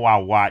more and more I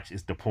watch,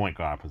 it's the point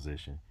guard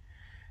position.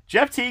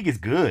 Jeff Teague is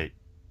good,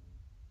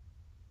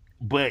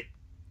 but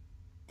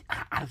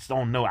I just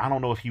don't know. I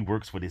don't know if he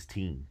works for this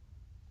team.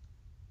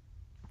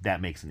 If that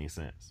makes any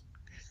sense.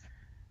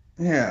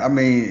 Yeah, I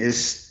mean,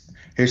 here's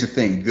the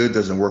thing. Good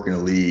doesn't work in a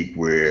league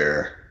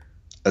where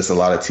there's a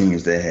lot of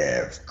teams that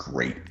have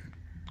great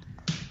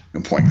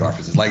point guard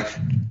positions. Like,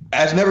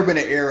 there's never been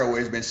an era where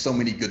there's been so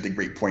many good to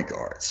great point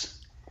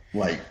guards.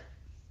 Like,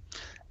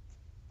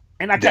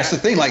 that's the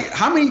thing. Like,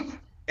 how many?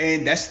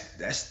 And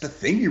that's the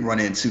thing you run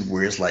into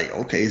where it's like,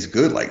 okay, it's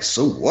good. Like,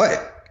 so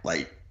what?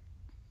 Like,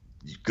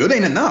 good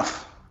ain't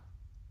enough.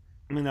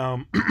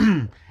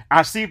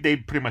 I see if they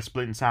pretty much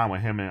splitting time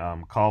with him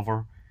and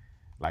Culver.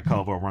 Like,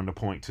 Culver run the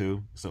point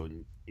too. So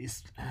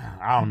it's,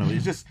 I don't know.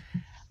 It's just,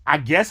 I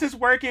guess it's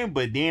working.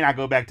 But then I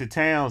go back to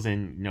Towns,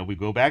 and we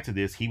go back to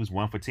this. He was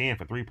 1 for 10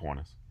 for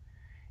 3-pointers,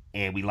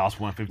 and we lost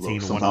 115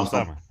 to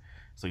 107.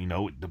 So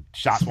the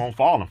shots won't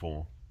fall for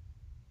him.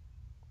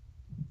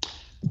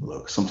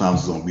 Look, sometimes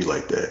it's gonna be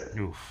like that.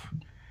 Oof.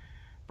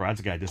 Bro, I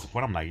just got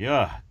disappointed. I'm like,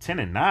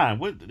 10-9.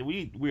 What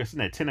we were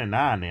sitting at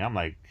 10-9 there. I'm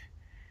like,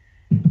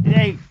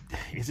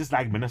 it's just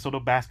like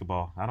Minnesota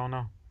basketball. I don't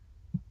know.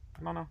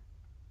 I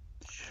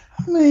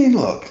mean,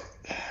 look,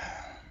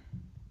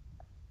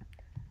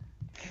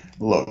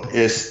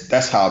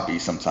 that's how it be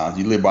sometimes.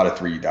 You live by the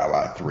 3, you die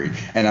by the 3.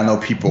 And I know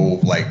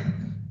people like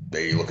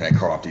they looking at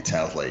Karl-Anthony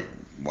Towns like,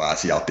 why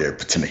is he out there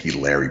pretending he's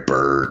Larry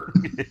Bird?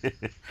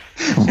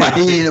 Why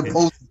he ain't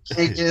supposed to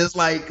take it? It's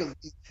like,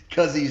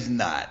 because he's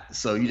not.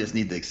 So you just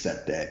need to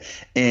accept that.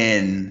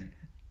 And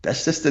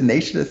that's just the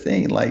nature of the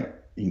thing. Like,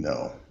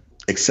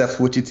 accept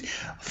what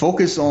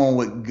focus on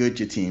what good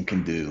your team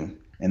can do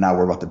and not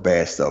worry about the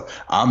bad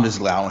stuff. I'm just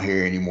glad I don't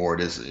hear anymore.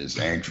 This is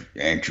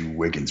Andrew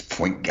Wiggins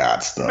point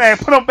guard stuff. Man,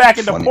 put him back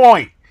in the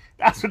point.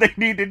 That's what they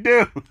need to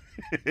do.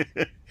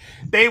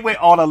 They went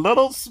on a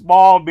little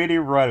small mini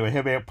run with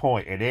him at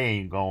point, and they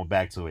ain't going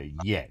back to it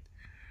yet.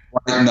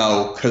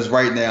 No, because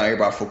right now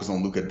everybody focuses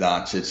on Luka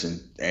Doncic,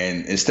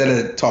 and instead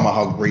of talking about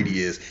how great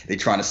he is, they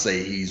trying to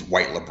say he's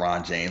white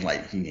LeBron James.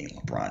 Like, he ain't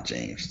LeBron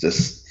James.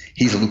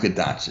 He's Luka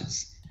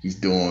Doncic. He's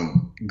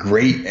doing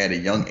great at a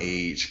young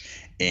age,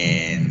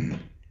 and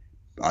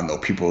I know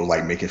people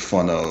like making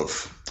fun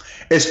of.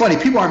 It's funny,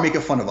 people aren't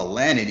making fun of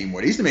Atlanta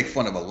anymore. They used to make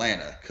fun of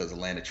Atlanta because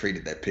Atlanta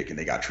traded that pick and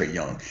they got Trae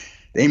Young.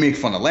 They ain't make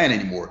fun of Atlanta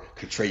anymore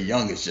because Trae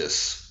Young is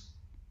just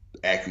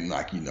acting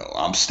like,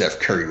 I'm Steph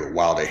Curry with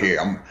wilder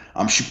hair.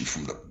 I'm shooting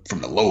from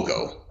the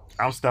logo.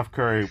 I'm Steph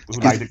Curry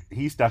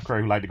he's Steph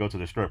Curry who like to go to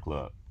the strip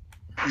club.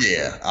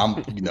 Yeah,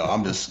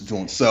 I'm just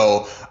doing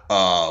so.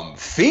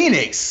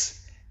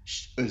 Phoenix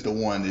is the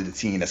one of the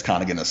team that's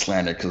kind of getting a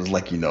slander because,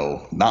 like,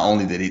 not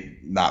only did they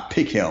not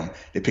pick him,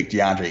 they picked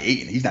DeAndre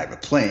Ayton. He's not even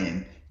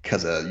playing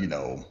because of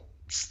drug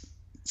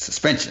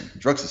suspension.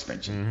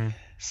 Mm-hmm.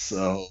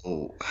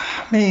 So,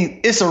 I mean,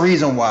 it's a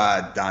reason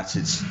why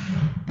Doncic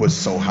was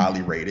so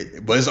highly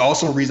rated, but it's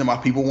also a reason why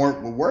people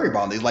weren't worried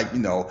about it. It's like,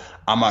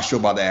 I'm not sure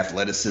about the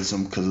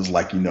athleticism because it's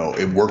like,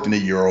 it worked in the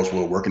Euros,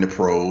 will it work in the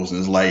pros? And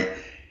it's like,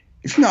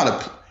 if you're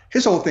not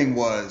his whole thing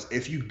was,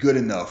 if you're good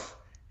enough,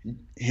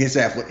 he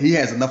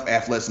has enough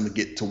athleticism to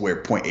get to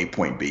where point A,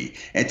 point B.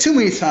 And too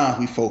many times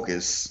we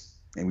focus,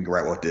 and we can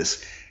write about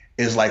this,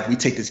 is like we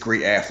take this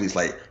great athletes,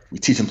 like we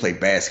teach them to play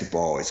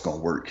basketball, it's going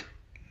to work.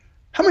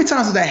 How many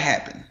times did that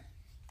happen?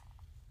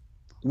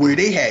 Where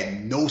they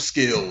had no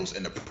skills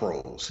in the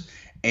pros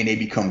and they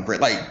become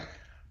great, like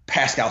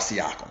Pascal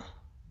Siakam,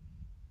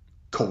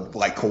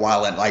 like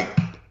Kawhi Leonard, like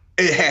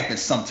it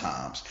happens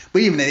sometimes.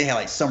 But even they had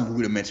like some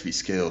rudimentary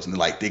skills and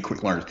like they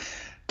quick learners,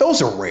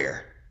 those are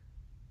rare.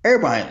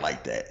 Everybody ain't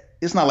like that.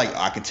 It's not like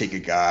I can take a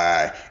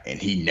guy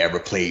and he never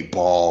played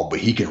ball, but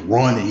he can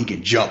run and he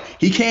can jump.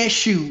 He can't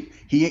shoot.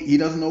 He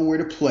doesn't know where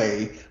to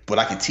play, but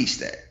I can teach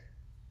that.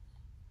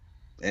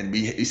 And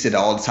we said that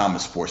all the time in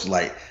sports.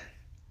 Like,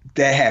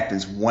 that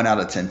happens 1 out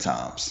of 10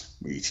 times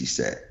where you teach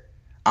that.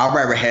 I'd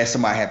rather have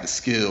somebody have the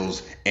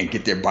skills and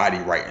get their body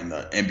right in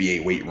the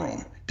NBA weight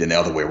room than the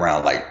other way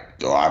around. Like,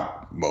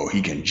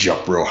 he can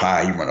jump real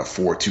high. He run a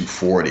 4.2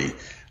 40.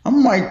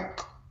 I'm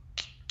like,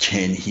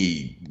 can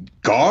he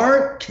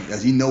guard?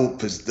 Does he know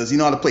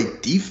how to play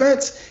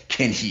defense?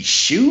 Can he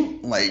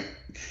shoot? Like,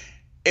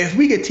 if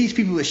we could teach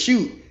people to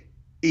shoot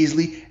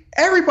easily,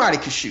 everybody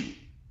could shoot.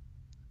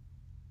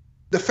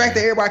 The fact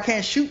that everybody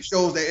can't shoot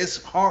shows that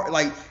it's hard.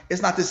 Like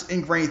it's not this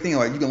ingrained thing.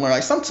 Like you can learn.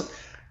 Like some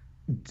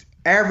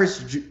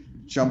average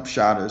jump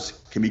shotters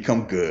can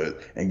become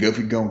good, and good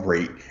can become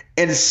great.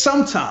 And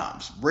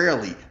sometimes,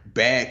 rarely,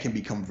 bad can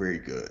become very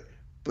good.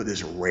 But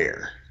it's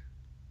rare.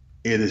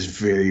 It is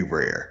very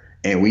rare.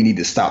 And we need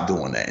to stop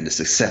doing that and just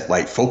accept,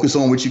 like, focus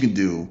on what you can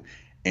do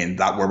and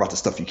not worry about the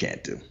stuff you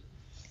can't do.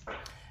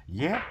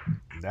 Yeah,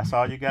 that's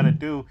all you got to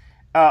do.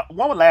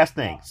 One last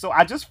thing. So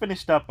I just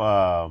finished up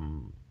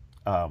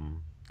the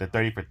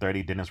 30 for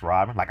 30 Dennis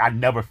Rodman. Like, I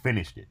never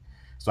finished it.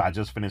 So I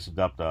just finished it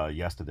up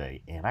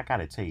yesterday. And I got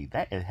to tell you,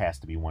 that it has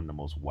to be one of the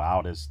most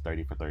wildest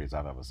 30 for 30s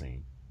I've ever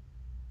seen.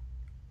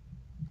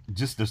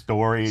 Just the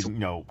story, you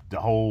know, the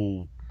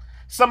whole...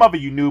 Some of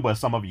it you knew, but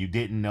some of it you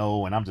didn't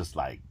know. And I'm just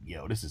like,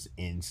 yo, this is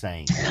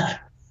insane.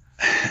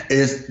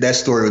 That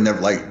story would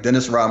never, like,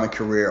 Dennis Rodman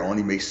career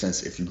only makes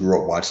sense if you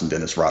grew up watching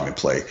Dennis Rodman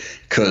play,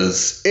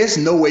 because it's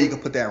no way you can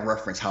put that in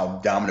reference how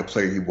dominant a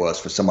player he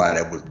was for somebody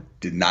that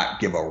did not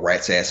give a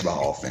rat's ass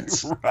about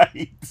offense.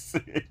 Right.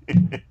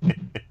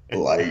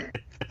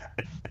 Like,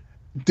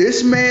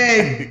 this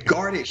man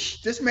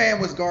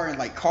was guarding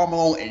like Karl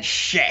Malone and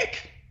Shaq.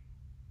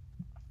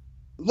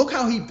 Look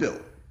how he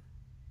built.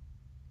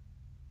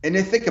 And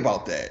then think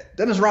about that.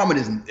 Dennis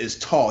Rodman is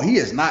tall. He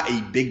is not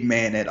a big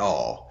man at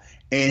all.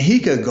 And he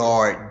could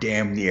guard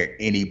damn near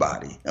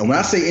anybody. And when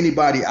I say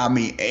anybody, I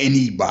mean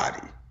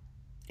anybody.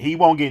 He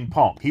won't get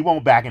punked. He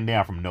won't backing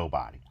down from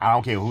nobody. I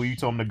don't care who you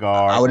told him to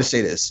guard. I would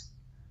say this.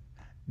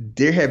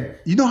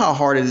 You know how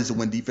hard it is to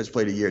win Defense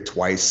Player of the Year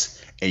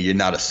twice and you're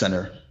not a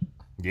center?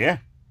 Yeah.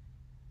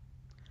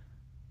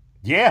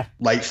 Yeah.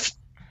 Like,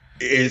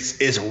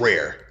 it's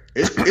rare.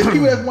 It's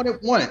people that won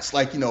it once.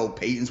 Like, you know,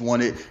 Peyton's won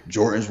it,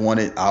 Jordan's won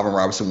it, Alvin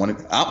Robinson won it.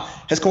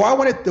 Has Kawhi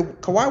won it?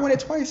 Kawhi won it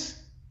twice?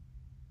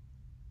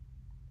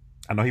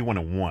 I know he won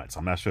it once.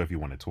 I'm not sure if he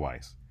won it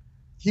twice.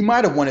 He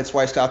might have won it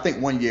twice. I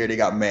think one year they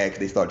got mad because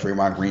they thought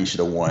Draymond Green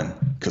should have won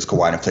because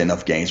Kawhi didn't play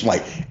enough games.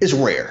 Like, it's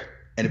rare.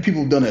 And the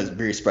people who've done it is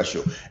very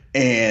special.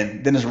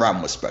 And Dennis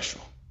Rodman was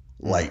special.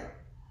 Like,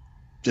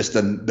 just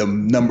the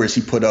numbers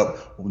he put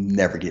up will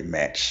never get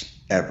matched,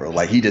 ever.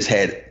 Like, he just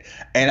had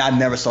 – and I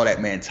never saw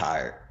that man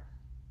tired.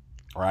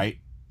 Right.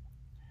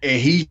 And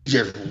he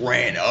just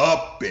ran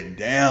up and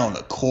down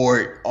the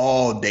court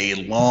all day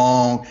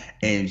long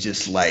and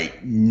just,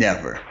 like,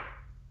 never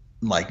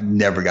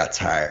got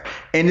tired.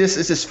 And it's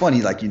just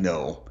funny, like, you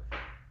know,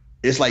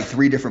 it's like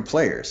three different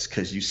players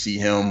because you see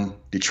him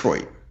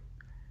Detroit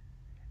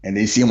and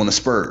then you see him on the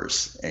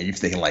Spurs and you're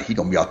thinking like he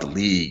gonna be out the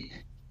league,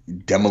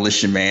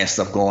 demolition man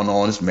stuff going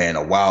on, this man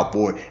a wild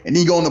boy, and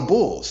then you go on the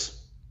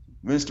Bulls,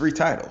 wins 3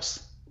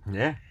 titles.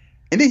 Yeah.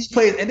 And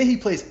then he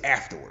plays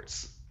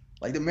afterwards.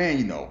 Like, the man,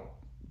 you know,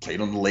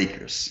 played on the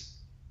Lakers,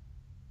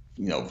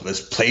 you know,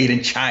 played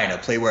in China,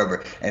 played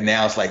wherever, and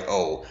now it's like,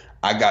 oh,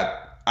 I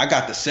got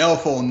the cell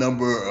phone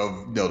number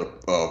of, you know,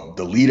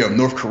 the leader of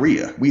North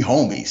Korea. We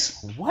homies.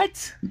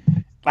 What?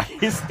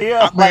 Like, it's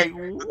still what?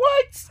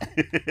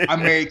 I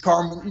married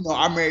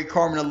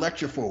Carmen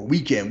Electra for a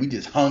weekend. We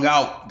just hung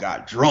out,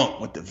 got drunk,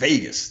 went to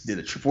Vegas, did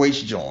a Triple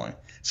H joint,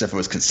 except for it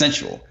was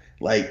consensual.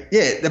 Like,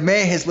 yeah, the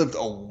man has lived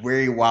a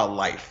very wild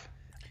life.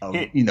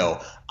 You know,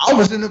 I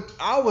was in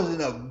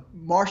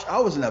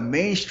a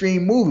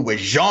mainstream movie with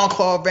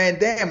Jean-Claude Van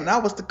Damme, and I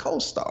was the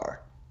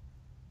co-star.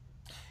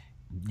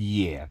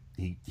 Yeah,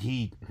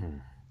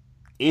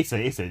 it's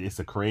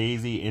a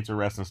crazy,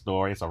 interesting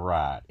story. It's a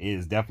ride. It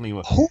is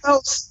definitely. Who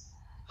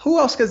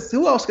else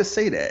could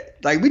say that?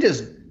 Like, we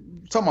just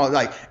talking about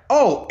like,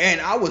 oh,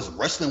 and I was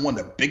wrestling one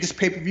of the biggest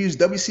pay-per-views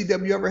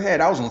WCW ever had.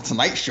 I was on the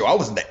Tonight Show. I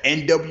was in the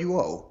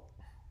NWO.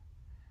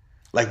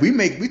 Like,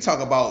 we talk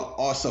about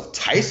all stuff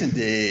Tyson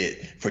did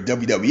for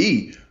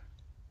WWE.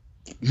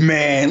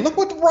 Man, look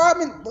what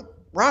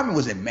Rodman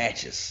was in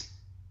matches.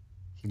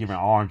 Giving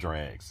arm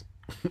drags.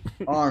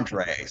 Arm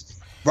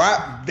drags.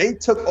 They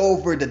took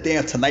over the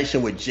damn Tonight Show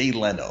with Jay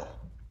Leno.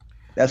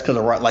 That's because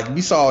of, like, we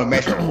saw a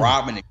match with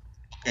Rodman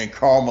and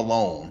Karl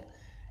Malone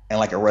and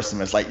like a wrestling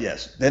match. Like,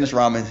 yes, Dennis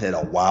Rodman had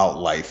a wild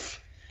life,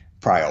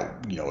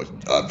 probably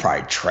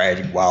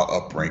tragic, wild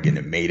upbringing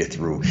and made it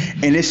through.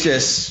 And it's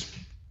just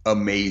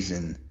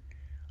amazing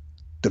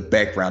the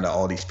background that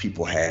all these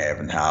people have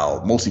and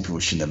how mostly people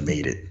shouldn't have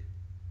made it.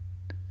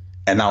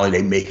 And not only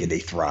they make it, they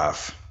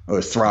thrive.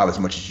 Or thrive as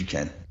much as you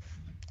can.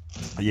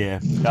 Yeah.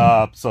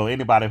 So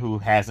anybody who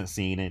hasn't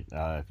seen it,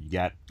 if you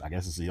got, I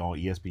guess it's on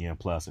ESPN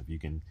Plus. If you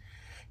can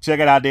check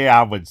it out there,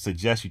 I would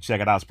suggest you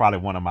check it out. It's probably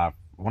one of my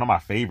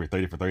favorite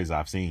 30 for 30s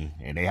I've seen,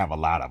 and they have a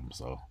lot of them.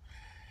 So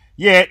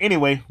yeah.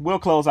 Anyway, we'll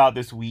close out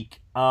this week.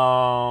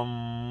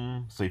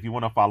 So if you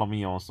want to follow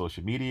me on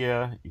social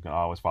media, you can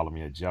always follow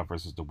me at Jeff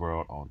vs. the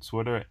World on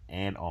Twitter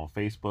and on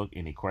Facebook.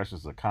 Any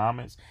questions or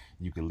comments,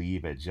 you can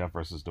leave at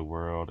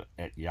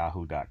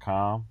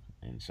jeffversustheworld@yahoo.com.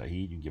 And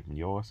Shahid, you give them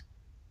yours.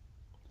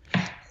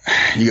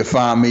 You can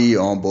find me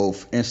on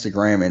both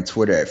Instagram and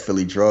Twitter at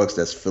Philly Drugs.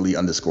 That's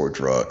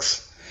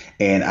Philly_drugs.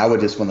 And I would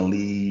just want to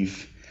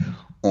leave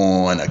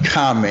on a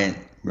comment.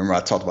 Remember I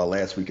talked about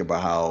last week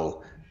about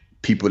how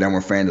people that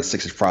were fans of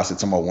Sixers process.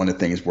 Talking about one of the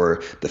things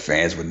where the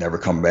fans would never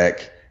come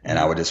back, and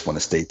I would just want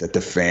to state that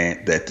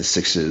the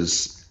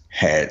Sixers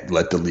had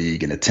led the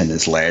league in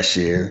attendance last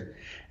year,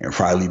 and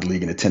probably lead the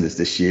league in attendance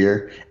this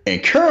year.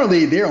 And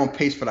currently, they're on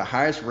pace for the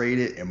highest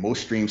rated and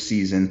most streamed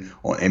season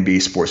on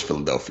NBA Sports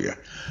Philadelphia.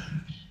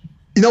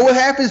 You know what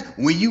happens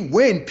when you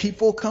win?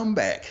 People come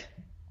back.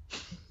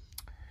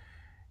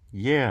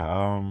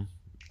 Yeah,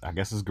 I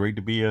guess it's great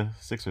to be a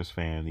Sixers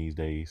fan these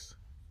days.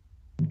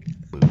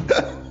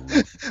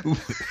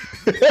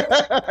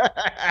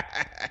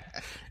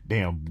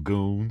 Damn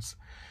goons.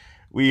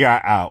 We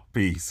are out.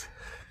 Peace.